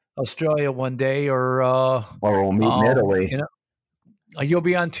Australia one day, or we'll meet in Italy. You'll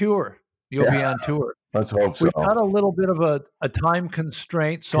be on tour. You'll be on tour. Let's hope so. We've got a little bit of a time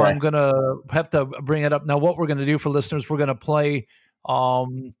constraint, so I'm going to have to bring it up. Now, what we're going to do for listeners, we're going to play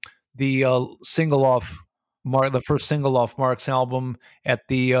the single off the first single off Mark's album at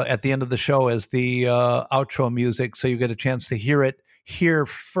the end of the show as the outro music, so you get a chance to hear it here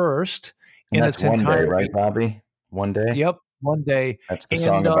first. And that's One Day, right, Bobby? One Day? Yep, One Day. That's the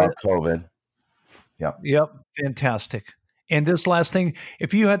song about COVID. Yep, fantastic. And this last thing,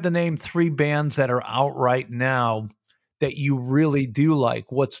 if you had to name 3 bands that are out right now that you really do like,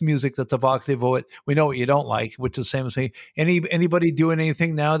 what's music that's evocative of it? We know what you don't like, which is the same as me. Anybody doing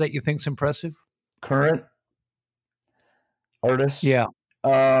anything now that you think's impressive? Current artists? Yeah.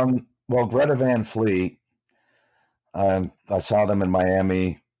 Well, Greta Van Fleet, I saw them in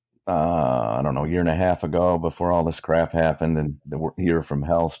Miami, I don't know, a year and a half ago before all this crap happened and the year from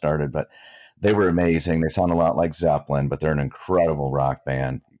hell started, but they were amazing. They sound a lot like Zeppelin, but they're an incredible rock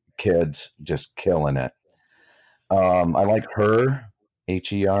band. Kids just killing it. I like Her,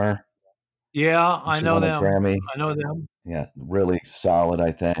 Her. Yeah, I know them. Grammy. I know them. Yeah, really solid,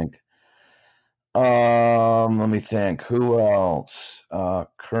 I think. Let me think. Who else?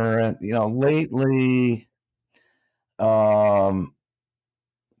 Current, lately, trying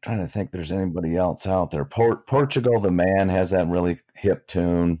to think there's anybody else out there. Portugal the Man has that really hip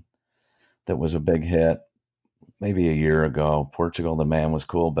tune that was a big hit maybe a year ago. Portugal the Man was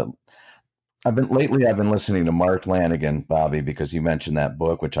cool, but I've been listening to Mark Lanigan, Bobby, because you mentioned that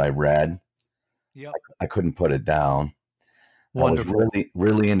book, which I read. Yeah, I couldn't put it down. Wonderful. I was really,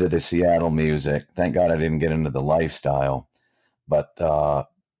 really into the Seattle music. Thank God I didn't get into the lifestyle. But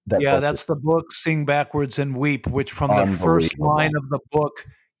that's the book, Sing Backwards and Weep, which from the first line of the book,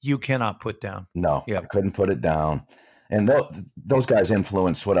 you cannot put down. No, I couldn't put it down. And those guys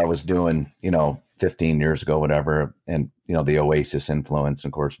influenced what I was doing, 15 years ago, whatever. And, the Oasis influence,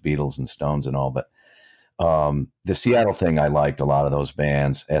 of course, Beatles and Stones and all. But The Seattle thing, I liked a lot of those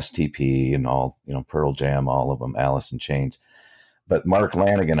bands, STP and all, Pearl Jam, all of them, Alice in Chains. But Mark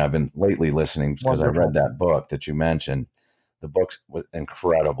Lanigan, I've been lately listening because I read that book that you mentioned. The book was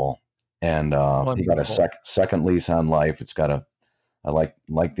incredible, and he got a second lease on life. It's got I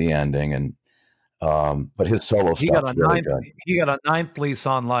like the ending, and but his solo stuff's really good. He got a ninth lease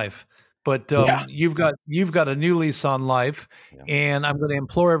on life, but you've got a new lease on life, and I'm going to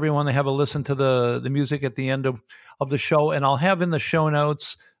implore everyone to have a listen to the music at the end of the show, and I'll have in the show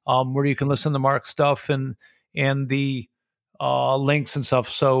notes where you can listen to Mark's stuff and the links and stuff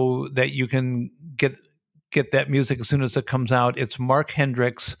so that you can get that music as soon as it comes out. It's Mark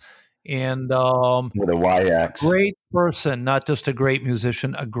Hendryx, and with a YX. Great person, not just a great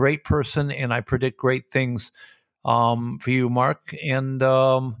musician, a great person, and I predict great things for you, Mark. And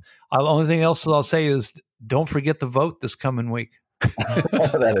the only thing else that I'll say is don't forget to vote this coming week.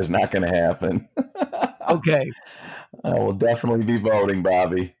 That is not going to happen. Okay. I will definitely be voting,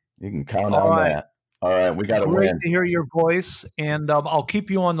 Bobby. You can count on that. All right, we got to win. Great to hear your voice, and I'll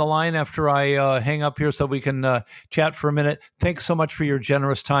keep you on the line after I hang up here so we can chat for a minute. Thanks so much for your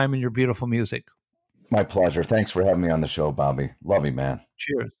generous time and your beautiful music. My pleasure. Thanks for having me on the show, Bobby. Love you, man.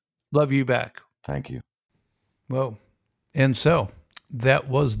 Cheers. Love you back. Thank you. Whoa. And so that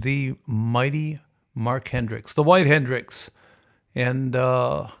was the mighty Mark Hendryx, the White Hendrix. And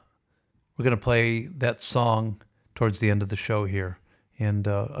we're going to play that song towards the end of the show here. And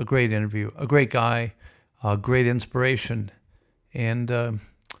a great interview, a great guy, a great inspiration. And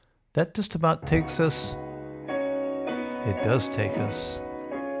that just about takes us, it does take us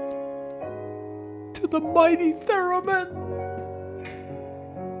to the mighty theremin.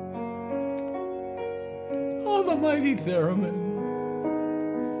 Oh, the mighty theremin.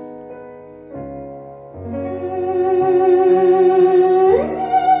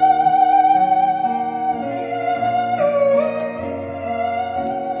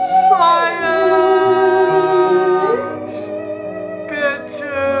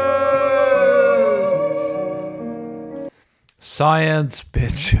 Science,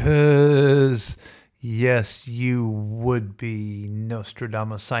 bitches. Yes, you would be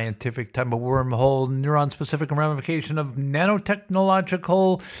Nostradamus, scientific type of wormhole, neuron-specific ramification of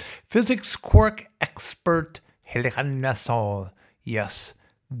nanotechnological physics quark expert Helican Nassau. Yes,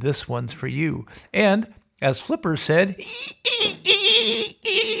 this one's for you. And as Flipper said,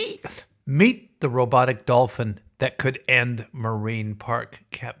 meet the robotic dolphin that could end marine park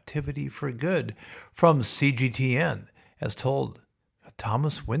captivity for good from CGTN. As told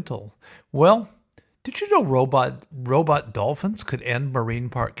Thomas Wintle. Well, did you know robot dolphins could end marine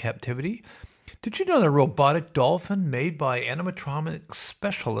park captivity? Did you know the robotic dolphin made by animatronic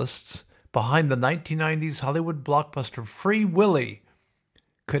specialists behind the 1990s Hollywood blockbuster Free Willy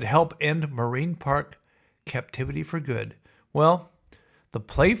could help end marine park captivity for good? Well, the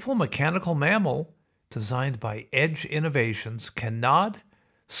playful mechanical mammal designed by Edge Innovations can nod,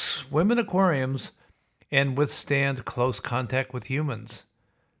 swim in aquariums, and withstand close contact with humans.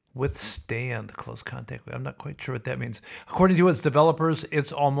 Withstand close contact. I'm not quite sure what that means. According to its developers,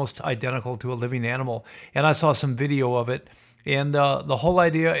 it's almost identical to a living animal. And I saw some video of it. And the whole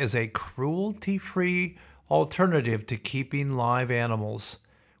idea is a cruelty-free alternative to keeping live animals,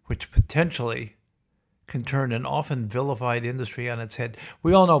 which potentially can turn an often vilified industry on its head.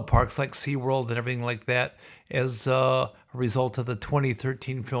 We all know parks like SeaWorld and everything like that, as a result of the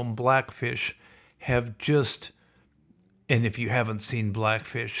 2013 film Blackfish, have just, and if you haven't seen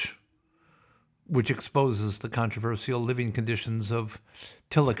Blackfish, which exposes the controversial living conditions of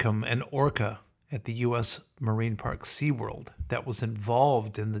Tilikum and orca at the U.S. Marine Park SeaWorld that was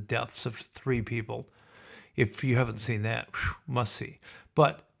involved in the deaths of 3 people. If you haven't seen that, must see.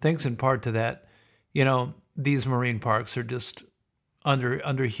 But thanks in part to that, these marine parks are just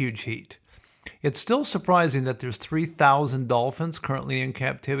under huge heat. It's still surprising that there's 3,000 dolphins currently in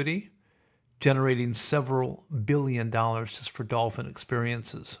captivity, generating several $1 billion just for dolphin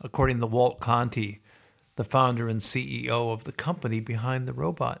experiences, according to Walt Conti, the founder and CEO of the company behind the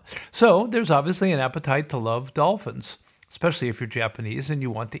robot. So there's obviously an appetite to love dolphins, especially if you're Japanese and you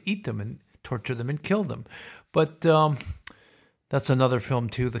want to eat them and torture them and kill them. But that's another film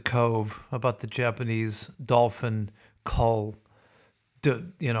too, The Cove, about the Japanese dolphin cull,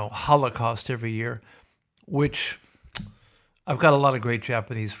 Holocaust every year, which I've got a lot of great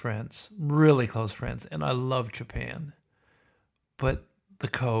Japanese friends, really close friends, and I love Japan. But The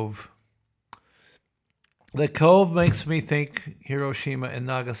Cove makes me think Hiroshima and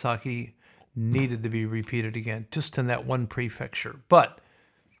Nagasaki needed to be repeated again, just in that one prefecture. But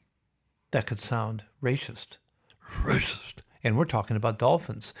that could sound racist, And we're talking about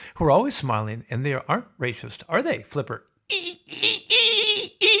dolphins, who are always smiling, and they aren't racist, are they, Flipper?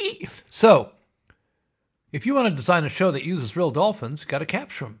 So, if you want to design a show that uses real dolphins, you got to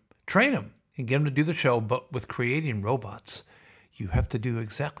capture them, train them, and get them to do the show. But with creating robots, you have to do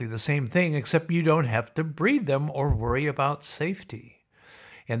exactly the same thing, except you don't have to breed them or worry about safety.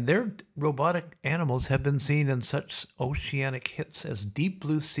 And their robotic animals have been seen in such oceanic hits as Deep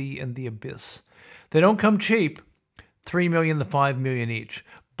Blue Sea and The Abyss. They don't come cheap, $3 million to $5 million each.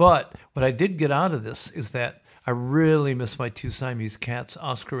 But what I did get out of this is that I really miss my two Siamese cats,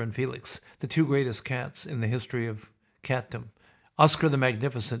 Oscar and Felix, the two greatest cats in the history of catdom. Oscar the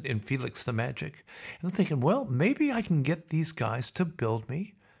Magnificent and Felix the Magic. And I'm thinking, well, maybe I can get these guys to build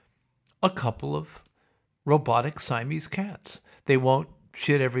me a couple of robotic Siamese cats. They won't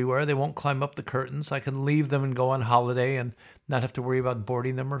shit everywhere. They won't climb up the curtains. I can leave them and go on holiday and not have to worry about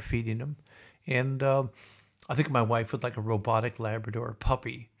boarding them or feeding them. And I think my wife would like a robotic Labrador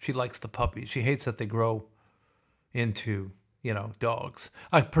puppy. She likes the puppies. She hates that they grow into, dogs.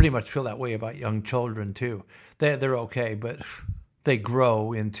 I pretty much feel that way about young children too. They're okay, but they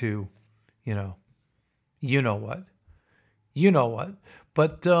grow into, you know what.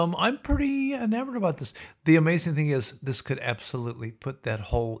 But I'm pretty enamored about this. The amazing thing is this could absolutely put that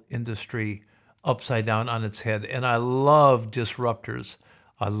whole industry upside down on its head. And I love disruptors.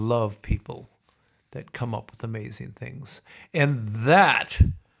 I love people that come up with amazing things. And that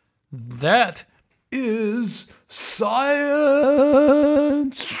is science.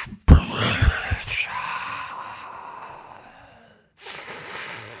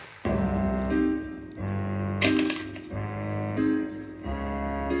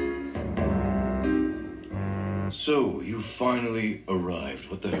 So, you finally arrived.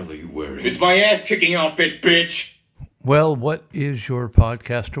 What the hell are you wearing? It's my ass-kicking outfit, bitch! Well, what is your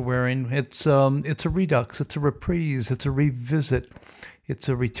podcaster wearing? It's a redux, it's a reprise, it's a revisit, it's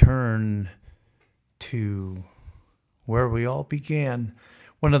a return to where we all began.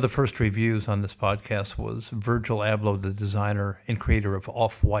 One of the first reviews on this podcast was Virgil Abloh, the designer and creator of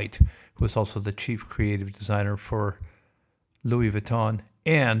Off-White, who was also the chief creative designer for Louis Vuitton.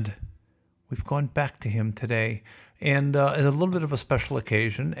 And we've gone back to him today. And it's a little bit of a special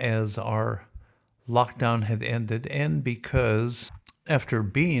occasion as our lockdown had ended, and because after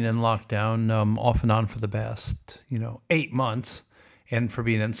being in lockdown off and on for the past 8 months, and for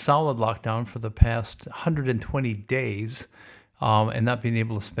being in solid lockdown for the past 120 days, and not being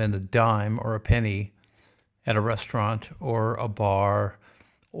able to spend a dime or a penny at a restaurant or a bar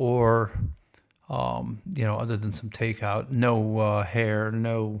or other than some takeout, no hair,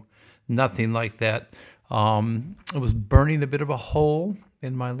 no nothing like that. It was burning a bit of a hole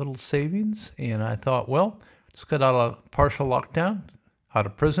in my little savings, and I thought, well, just got out of partial lockdown, out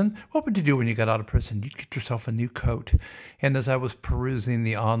of prison. What would you do when you got out of prison? You'd get yourself a new coat. And as I was perusing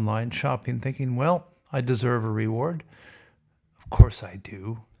the online shopping, thinking, well, I deserve a reward. Of course I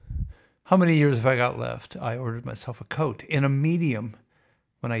do. How many years have I got left? I ordered myself a coat in a medium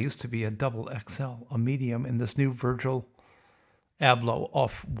when I used to be a double XL, a medium in this new Virgil Abloh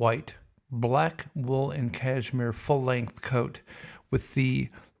Off-White black wool and cashmere full-length coat with the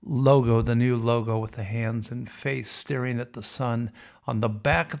logo, the new logo with the hands and face staring at the sun on the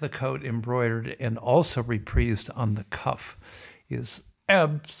back of the coat, embroidered and also reprised on the cuff, is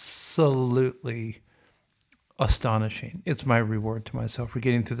absolutely astonishing. It's my reward to myself for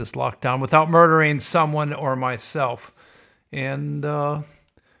getting through this lockdown without murdering someone or myself. And no,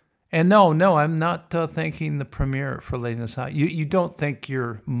 I'm not thanking the premiere for letting us out. You don't thank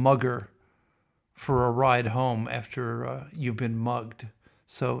your mugger for a ride home after you've been mugged.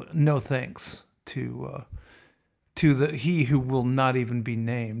 So no thanks to he who will not even be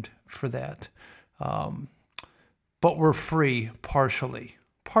named for that. But we're free partially.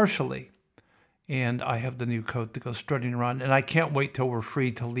 And I have the new coat to go strutting around. And I can't wait till we're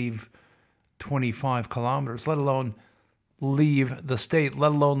free to leave 25 kilometers, let alone leave the state,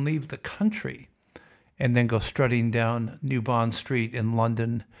 let alone leave the country, and then go strutting down New Bond Street in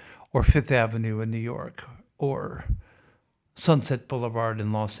London, or Fifth Avenue in New York, or Sunset Boulevard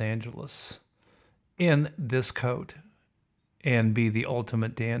in Los Angeles in this coat and be the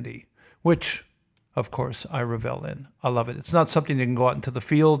ultimate dandy, which, of course, I revel in. I love it. It's not something you can go out into the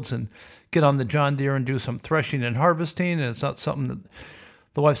fields and get on the John Deere and do some threshing and harvesting, and it's not something that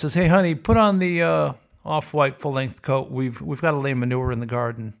the wife says, hey, honey, put on the Off-White full-length coat. We've got to lay manure in the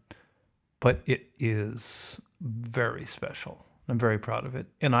garden. But it is very special. I'm very proud of it.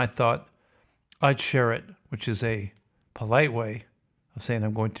 And I thought I'd share it, which is a polite way of saying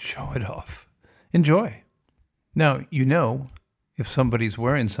I'm going to show it off. Enjoy. Now, If somebody's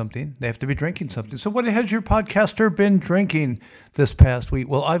wearing something, they have to be drinking something. So what has your podcaster been drinking this past week?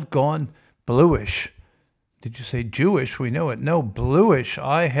 Well, I've gone bluish. Did you say Jewish? We know it. No, bluish.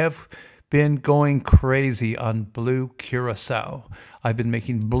 I have been going crazy on blue curacao. I've been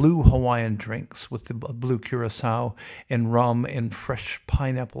making blue Hawaiian drinks with the blue curacao and rum and fresh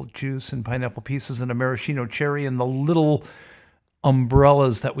pineapple juice and pineapple pieces and a maraschino cherry and the little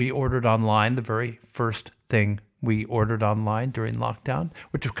umbrellas that we ordered online, the very first thing we ordered online during lockdown,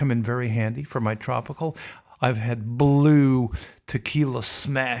 which have come in very handy for my tropical. I've had blue tequila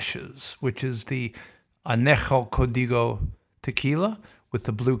smashes, which is the Anejo Código tequila with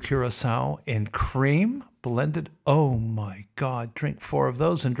the blue curacao and cream blended. Oh my God, drink 4 of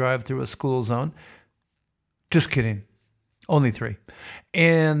those and drive through a school zone. Just kidding. Only 3.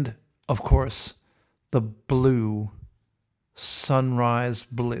 And of course, the blue Sunrise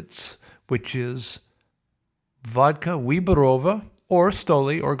Blitz, which is vodka Wyborova or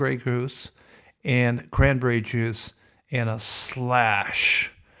Stoli or Grey Goose and cranberry juice and a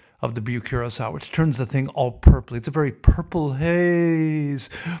slash of the blue curacao, which turns the thing all purpley. It's a very purple haze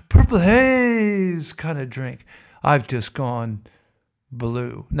kind of drink. I've just gone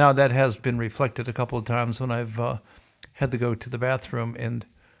blue. Now that has been reflected a couple of times when I've had to go to the bathroom, and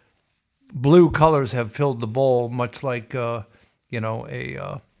blue colors have filled the bowl, much like a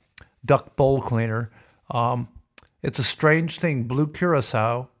duck bowl cleaner. It's a strange thing. Blue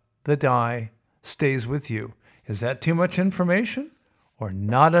curacao, the dye, stays with you. Is that too much information or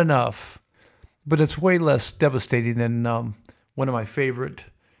not enough? But it's way less devastating than one of my favorite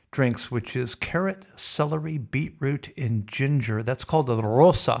drinks, which is carrot, celery, beetroot, and ginger. That's called the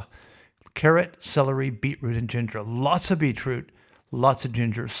rosa. Carrot, celery, beetroot, and ginger. Lots of beetroot, lots of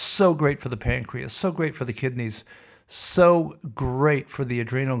ginger. So great for the pancreas, so great for the kidneys, so great for the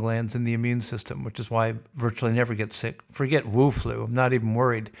adrenal glands and the immune system, which is why I virtually never get sick. Forget Wu flu. I'm not even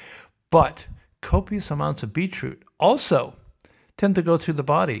worried. But copious amounts of beetroot also tend to go through the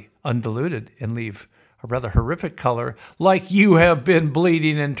body undiluted and leave a rather horrific color, like you have been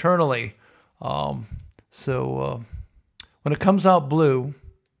bleeding internally. So when it comes out blue,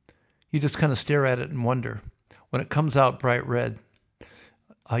 you just kind of stare at it and wonder. When it comes out bright red,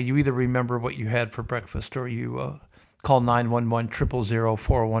 you either remember what you had for breakfast, or you call 911 000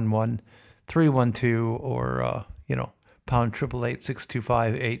 411 312, or pound 888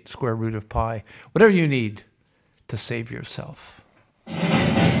 6258 square root of pi, whatever you need to save yourself.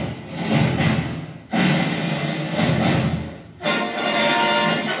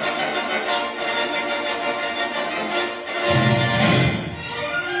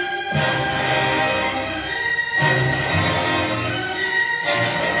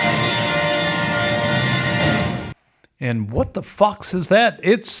 And what the fox is that?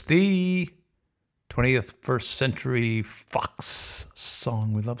 It's the 21st century Fox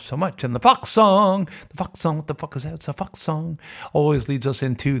song we love so much. And the Fox song, what the fuck is that? It's a Fox song. Always leads us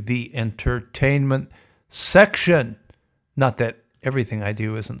into the entertainment section. Not that everything I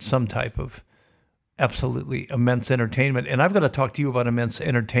do isn't some type of absolutely immense entertainment. And I've got to talk to you about immense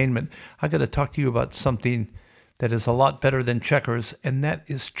entertainment. I've got to talk to you about something that is a lot better than checkers, and that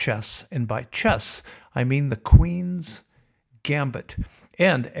is chess. And by chess, I mean the Queen's Gambit.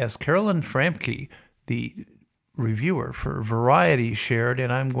 And as Carolyn Framke, the reviewer for Variety, shared,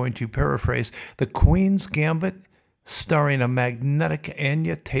 and I'm going to paraphrase, the Queen's Gambit, starring a magnetic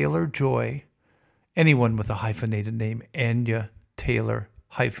Anya Taylor-Joy, anyone with a hyphenated name, Anya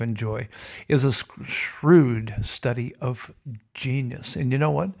Taylor-Joy, is a shrewd study of genius. And you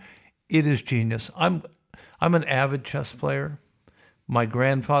know what? It is genius. I'm an avid chess player. My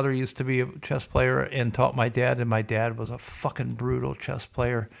grandfather used to be a chess player and taught my dad, and my dad was a fucking brutal chess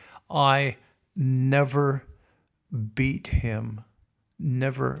player. I never beat him.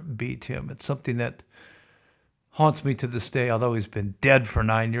 It's something that haunts me to this day, although he's been dead for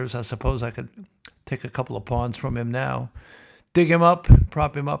 9 years. I suppose I could take a couple of pawns from him now, dig him up,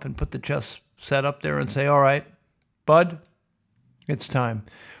 prop him up, and put the chess set up there and say, all right, bud, it's time.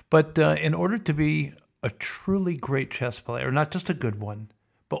 But in order to be a truly great chess player, not just a good one,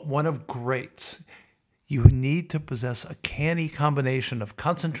 but one of greats, you need to possess a canny combination of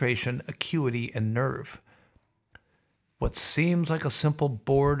concentration, acuity, and nerve. What seems like a simple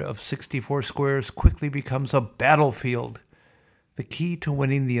board of 64 squares quickly becomes a battlefield. The key to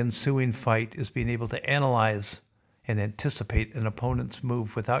winning the ensuing fight is being able to analyze and anticipate an opponent's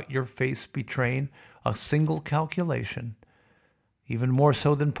move without your face betraying a single calculation. Even more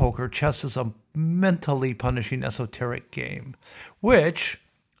so than poker, chess is a mentally punishing esoteric game, which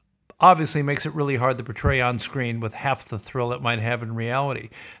obviously makes it really hard to portray on screen with half the thrill it might have in reality.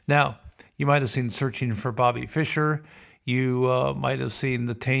 Now, you might have seen Searching for Bobby Fischer. You might have seen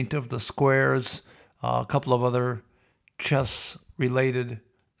The Taint of the Squares, a couple of other chess-related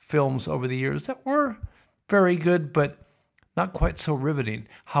films over the years that were very good, but not quite so riveting.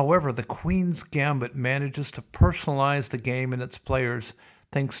 However, the Queen's Gambit manages to personalize the game and its players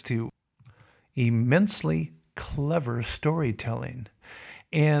thanks to immensely clever storytelling.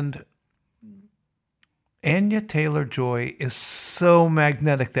 And Anya Taylor-Joy is so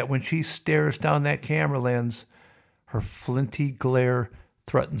magnetic that when she stares down that camera lens, her flinty glare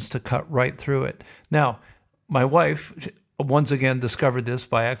threatens to cut right through it. Now, my wife once again discovered this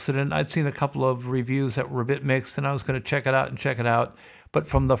by accident. I'd seen a couple of reviews that were a bit mixed, and I was going to check it out. But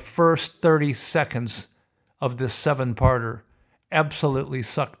from the first 30 seconds of this 7-parter, absolutely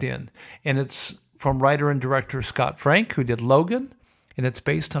sucked in. And it's from writer and director Scott Frank, who did Logan, and it's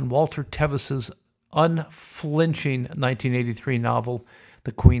based on Walter Tevis's unflinching 1983 novel,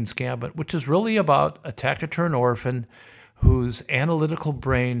 The Queen's Gambit, which is really about a taciturn orphan whose analytical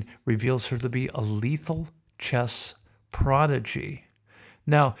brain reveals her to be a lethal chess prodigy.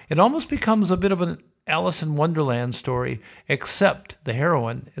 Now, it almost becomes a bit of an Alice in Wonderland story, except the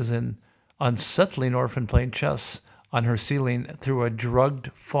heroine is an unsettling orphan playing chess on her ceiling through a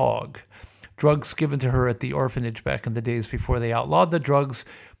drugged fog. Drugs given to her at the orphanage back in the days before they outlawed the drugs,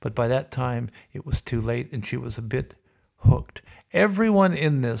 but by that time it was too late and she was a bit hooked. Everyone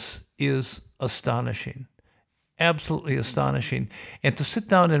in this is astonishing, absolutely astonishing. And to sit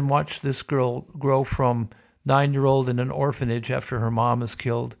down and watch this girl grow from 9-year-old in an orphanage after her mom is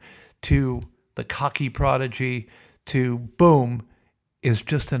killed to the cocky prodigy to boom is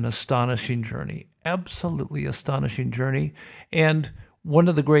just an astonishing journey, absolutely astonishing journey. And one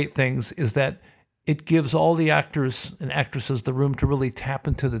of the great things is that it gives all the actors and actresses the room to really tap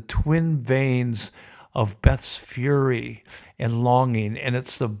into the twin veins of Beth's fury and longing. And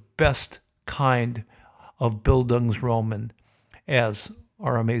it's the best kind of Bildungsroman, as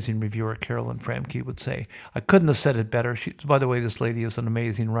our amazing reviewer Carolyn Framke would say. I couldn't have said it better. By the way, this lady is an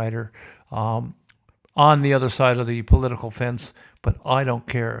amazing writer on the other side of the political fence, but I don't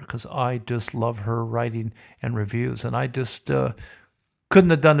care because I just love her writing and reviews. And I just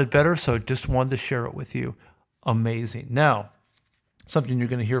couldn't have done it better, so just wanted to share it with you. Amazing. Now, something you're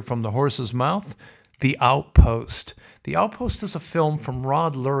going to hear from the horse's mouth, The Outpost. The Outpost is a film from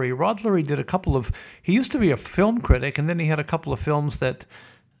Rod Lurie. Rod Lurie did he used to be a film critic, and then he had a couple of films that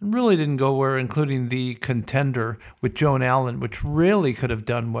really didn't go where, including The Contender with Joan Allen, which really could have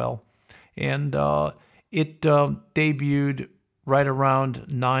done well. And it debuted right around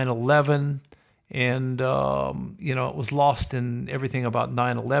 9/11. And, it was lost in everything about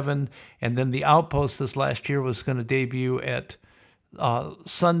 9/11. And then The Outpost this last year was going to debut at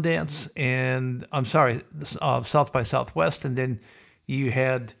Sundance South by Southwest. And then you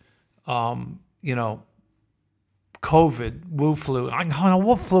had, COVID, Wu flu.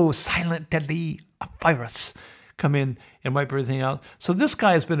 Wu flu, silent, deadly virus come in and wipe everything out. So this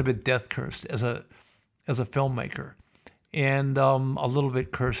guy has been a bit death cursed as a filmmaker. And a little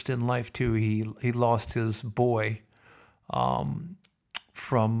bit cursed in life too. He lost his boy from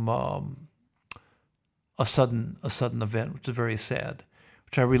a sudden event, which is very sad,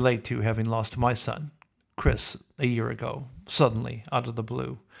 which I relate to, having lost my son, Chris, a year ago, suddenly out of the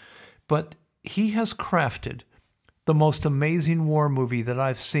blue. But he has crafted the most amazing war movie that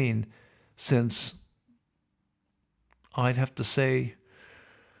I've seen since, I'd have to say,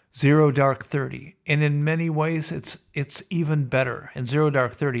 Zero Dark 30. And in many ways, it's even better. And Zero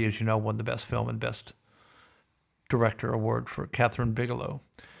Dark 30, as you know, won the Best Film and Best Director award for Catherine Bigelow.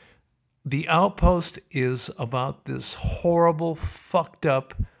 The Outpost is about this horrible, fucked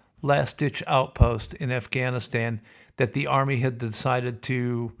up, last-ditch outpost in Afghanistan that the army had decided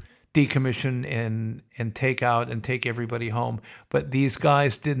to decommission and take out and take everybody home. But these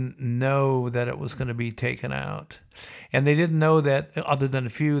guys didn't know that it was going to be taken out. And they didn't know that, other than a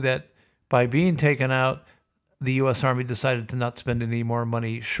few, that by being taken out, the U.S. Army decided to not spend any more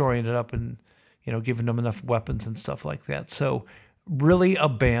money shoring it up and, giving them enough weapons and stuff like that. So really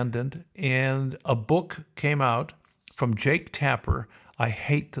abandoned. And a book came out from Jake Tapper. I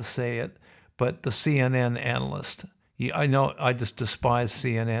hate to say it, but the CNN analyst. I know I just despise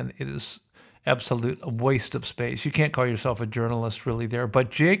CNN. It is absolute a waste of space. You can't call yourself a journalist really there.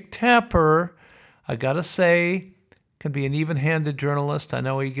 But Jake Tapper, I got to say, can be an even-handed journalist. I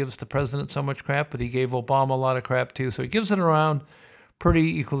know he gives the president so much crap, but he gave Obama a lot of crap too. So he gives it around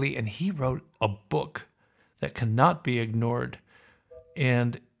pretty equally. And he wrote a book that cannot be ignored.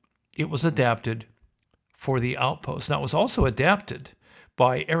 And it was adapted for The Outpost. Now, it was also adapted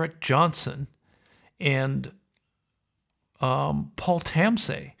by Eric Johnson and Paul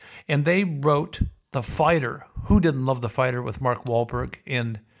Tamsey, and they wrote The Fighter. Who didn't love The Fighter with Mark Wahlberg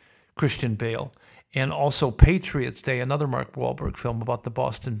and Christian Bale? And also Patriots Day, another Mark Wahlberg film about the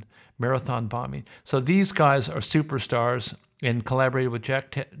Boston Marathon bombing. So these guys are superstars and collaborated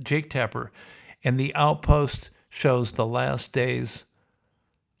with Jake Tapper. And The Outpost shows the last days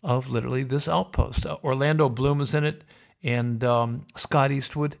of literally this outpost. Orlando Bloom is in it, and Scott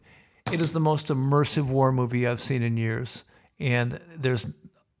Eastwood. It is the most immersive war movie I've seen in years. And there's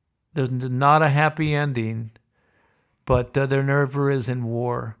not a happy ending, but there never is in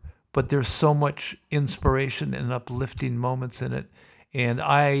war. But there's so much inspiration and uplifting moments in it. And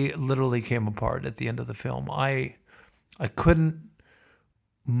I literally came apart at the end of the film. I couldn't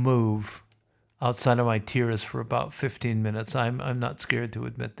move outside of my tears for about 15 minutes. I'm not scared to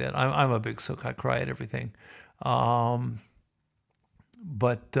admit that. I'm a big sook. I cry at everything. But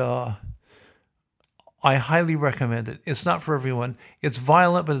I highly recommend it. It's not for everyone. It's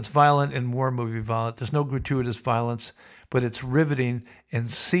violent, but it's violent in war movie violent. There's no gratuitous violence, but it's riveting. And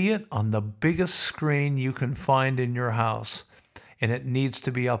see it on the biggest screen you can find in your house. And it needs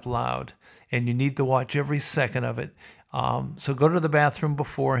to be up loud. And you need to watch every second of it. So go to the bathroom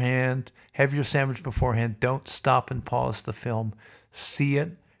beforehand. Have your sandwich beforehand. Don't stop and pause the film. See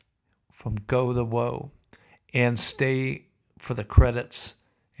it from go to woe. And stay for the credits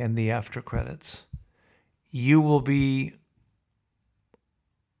and the after credits. You will be,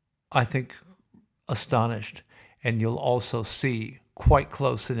 I think, astonished. And you'll also see quite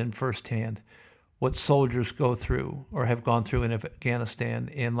close and in firsthand what soldiers go through or have gone through in Afghanistan.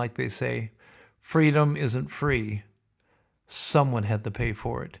 And like they say, freedom isn't free. Someone had to pay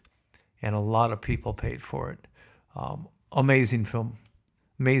for it. And a lot of people paid for it. Amazing film.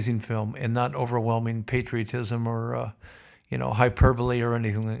 Amazing film. And not overwhelming patriotism or hyperbole or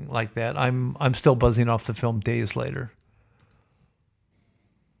anything like that. I'm still buzzing off the film days later.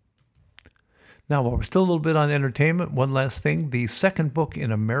 Now, while we're still a little bit on entertainment, one last thing. The second book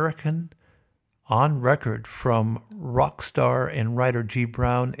in American on Record from rock star and writer G.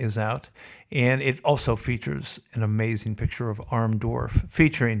 Brown is out. And it also features an amazing picture of Arm Dwarf,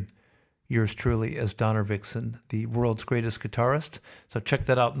 featuring yours truly as Donner Vixen, the world's greatest guitarist. So check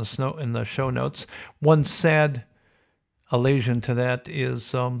that out in the show notes. One sad allusion to that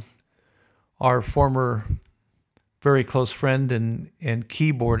is our former very close friend and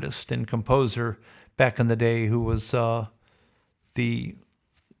keyboardist and composer back in the day, who was the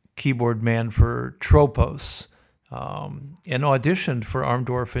keyboard man for Tropos, and auditioned for Arm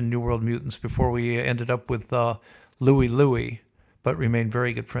Dwarf and New World Mutants before we ended up with Louie, but remained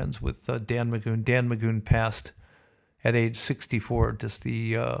very good friends with Dan Magoun. Dan Magoun passed at age 64 just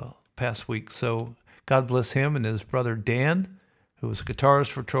the past week. So God bless him and his brother Dan, who was a guitarist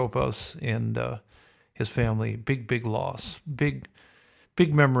for Tropos, and his family. Big loss. Big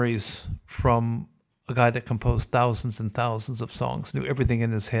memories from a guy that composed thousands and thousands of songs, knew everything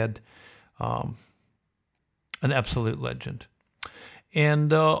in his head. An absolute legend.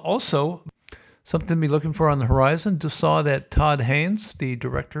 And also, something to be looking for on the horizon. Just saw that Todd Haynes, the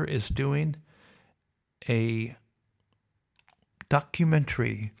director, is doing a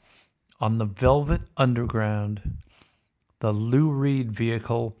documentary on the Velvet Underground, the Lou Reed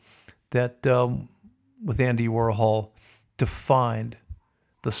vehicle that, with Andy Warhol, defined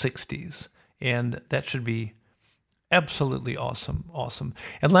the 60s. And that should be absolutely awesome.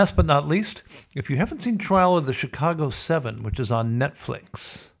 And last but not least, if you haven't seen Trial of the Chicago 7, which is on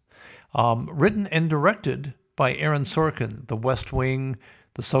Netflix, written and directed by Aaron Sorkin, The West Wing,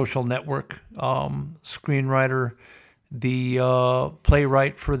 The Social Network screenwriter, the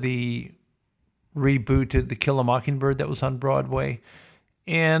playwright for the rebooted The Kill a Mockingbird that was on Broadway.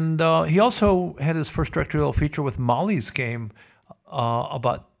 And he also had his first directorial feature with Molly's Game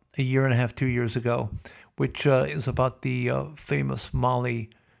about a year and a half, 2 years ago, which is about the famous Molly,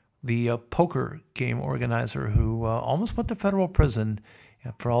 the poker game organizer who almost went to federal prison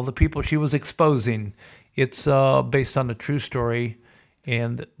for all the people she was exposing. It's based on a true story,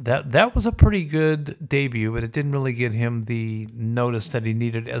 and that was a pretty good debut, but it didn't really get him the notice that he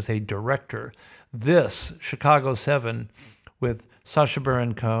needed as a director. This, Chicago 7, with Sacha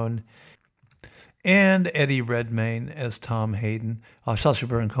Baron Cohen and Eddie Redmayne as Tom Hayden. Sacha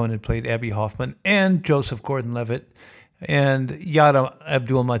Baron Cohen had played Abby Hoffman, and Joseph Gordon-Levitt, and Yada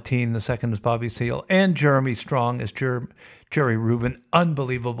Abdul-Mateen II as Bobby Seale, and Jeremy Strong as Jerry Rubin.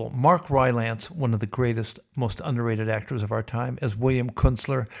 Unbelievable. Mark Rylance, one of the greatest, most underrated actors of our time, as William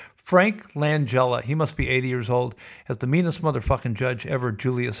Kunstler. Frank Langella, he must be 80 years old, as the meanest motherfucking judge ever,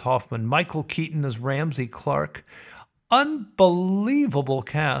 Julius Hoffman. Michael Keaton as Ramsey Clark. Unbelievable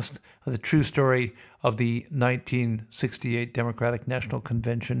cast of the true story of the 1968 Democratic National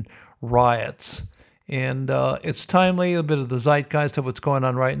Convention riots. And it's timely, a bit of the zeitgeist of what's going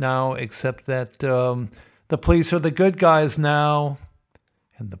on right now, except that the police are the good guys now,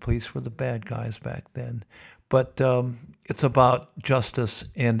 and the police were the bad guys back then. But it's about justice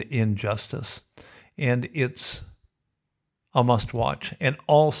and injustice. And it's a must-watch. And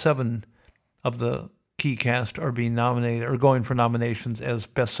all 7 of the key cast are being nominated, or going for nominations as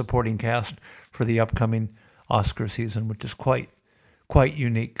Best Supporting Cast for the upcoming Oscar season, which is quite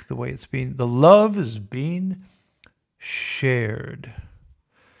unique the way it's being. The love is being shared.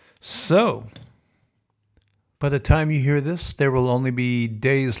 So, by the time you hear this, there will only be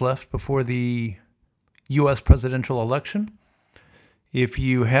days left before the U.S. presidential election. If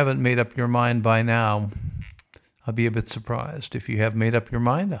you haven't made up your mind by now, I'll be a bit surprised. If you have made up your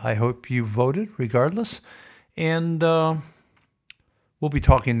mind, I hope you voted regardless. And we'll be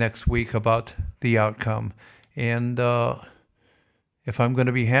talking next week about the outcome. And if I'm going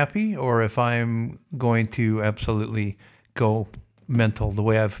to be happy or if I'm going to absolutely go mental the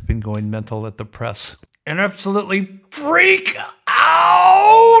way I've been going mental at the press and absolutely freak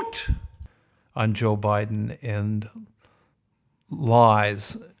out on Joe Biden and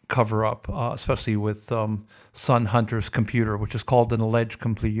lies cover up, especially with Son Hunter's computer, which is called an alleged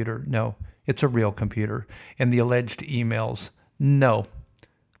computer. No, it's a real computer. And the alleged emails, no,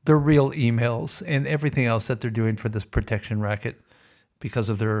 they're real emails, and everything else that they're doing for this protection racket because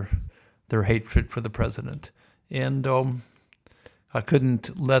of their hatred for the president. And I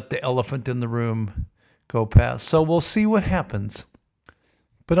couldn't let the elephant in the room go past. So we'll see what happens.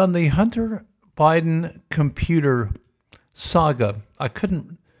 But on the Hunter Biden computer saga, I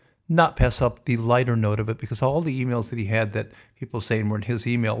couldn't not pass up the lighter note of it, because all the emails that he had that people saying weren't his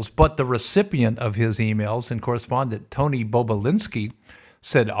emails, but the recipient of his emails and correspondent, Tony Bobulinski,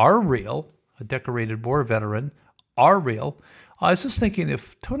 said are real, a decorated war veteran, are real. I was just thinking,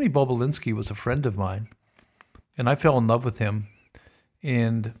 if Tony Bobulinski was a friend of mine and I fell in love with him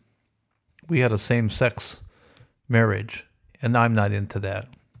and we had a same-sex marriage, and I'm not into that,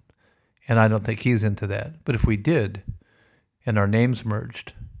 and I don't think he's into that, but if we did and our names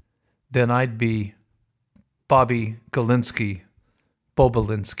merged, then I'd be Bobby Galinsky,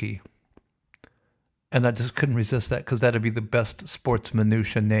 Bobulinski. And I just couldn't resist that, because that'd be the best sports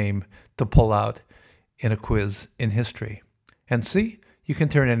minutia name to pull out in a quiz in history. And see, you can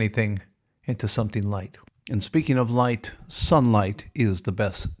turn anything into something light. And speaking of light, sunlight is the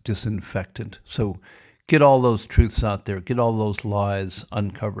best disinfectant. So get all those truths out there, get all those lies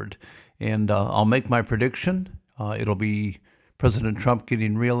uncovered. And I'll make my prediction. It'll be President Trump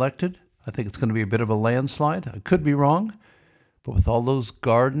getting reelected. I think it's going to be a bit of a landslide. I could be wrong. But with all those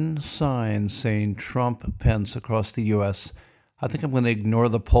garden signs saying Trump, Pence across the U.S., I think I'm going to ignore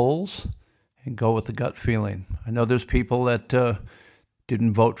the polls and go with the gut feeling. I know there's people that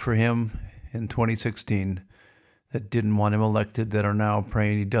didn't vote for him in 2016, that didn't want him elected, that are now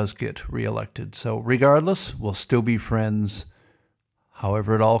praying he does get reelected. So regardless, we'll still be friends,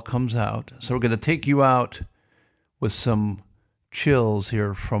 however it all comes out. So we're going to take you out with some chills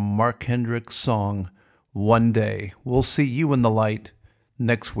here from Mark Hendryx' song, One Day. We'll see you in the light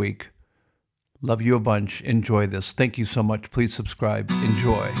next week. Love you a bunch. Enjoy this. Thank you so much. Please subscribe.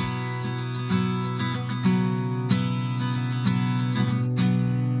 Enjoy.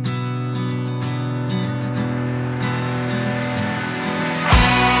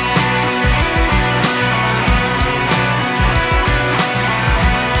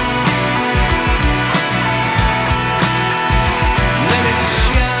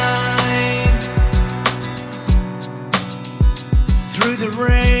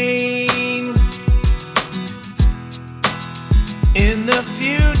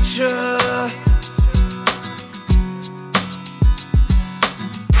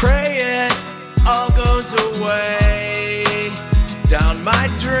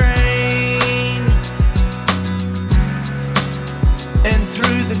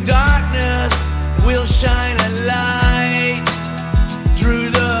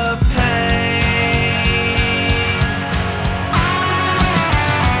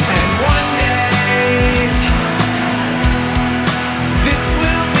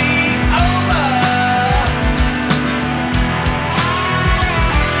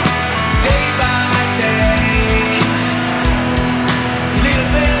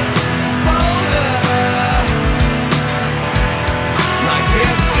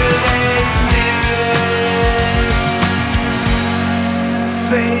 Yesterday's news.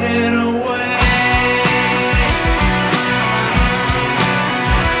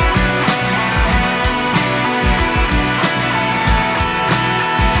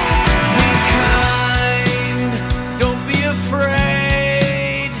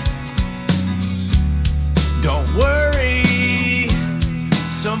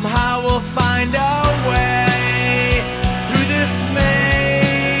 Somehow we'll find our way through this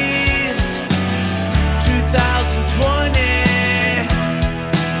maze. 2020,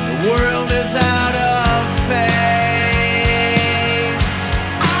 the world is out of phase.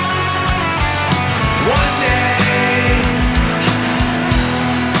 One day,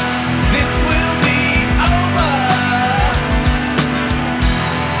 this will be over.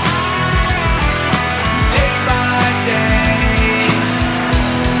 Day by day,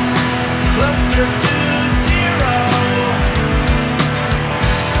 closer to zero.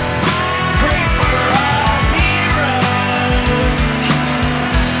 Pray for our heroes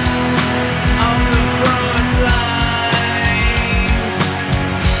on the front lines.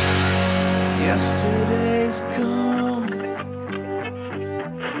 Yesterday's gone.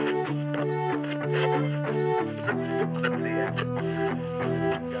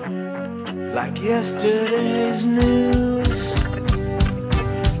 Like yesterday's news,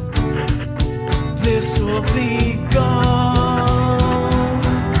 this will be gone.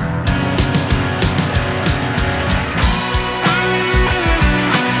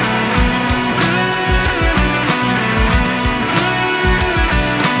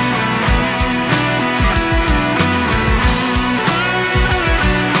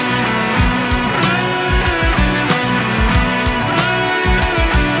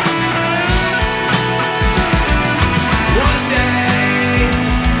 One day,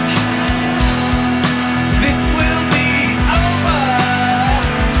 this will be over.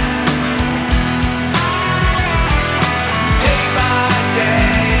 Day by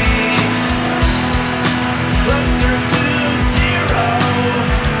day, closer to zero.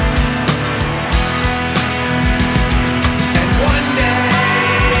 And one day,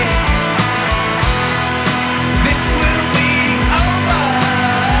 this will be over.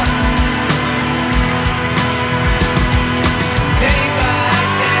 Day by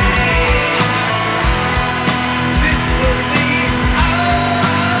day, this will be over.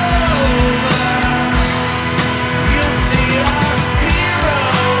 You'll see our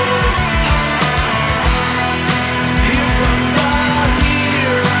heroes. Here comes our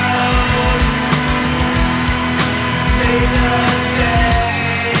heroes. Save the day.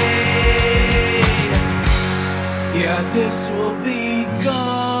 Yeah, this will be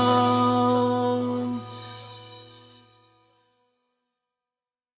gone.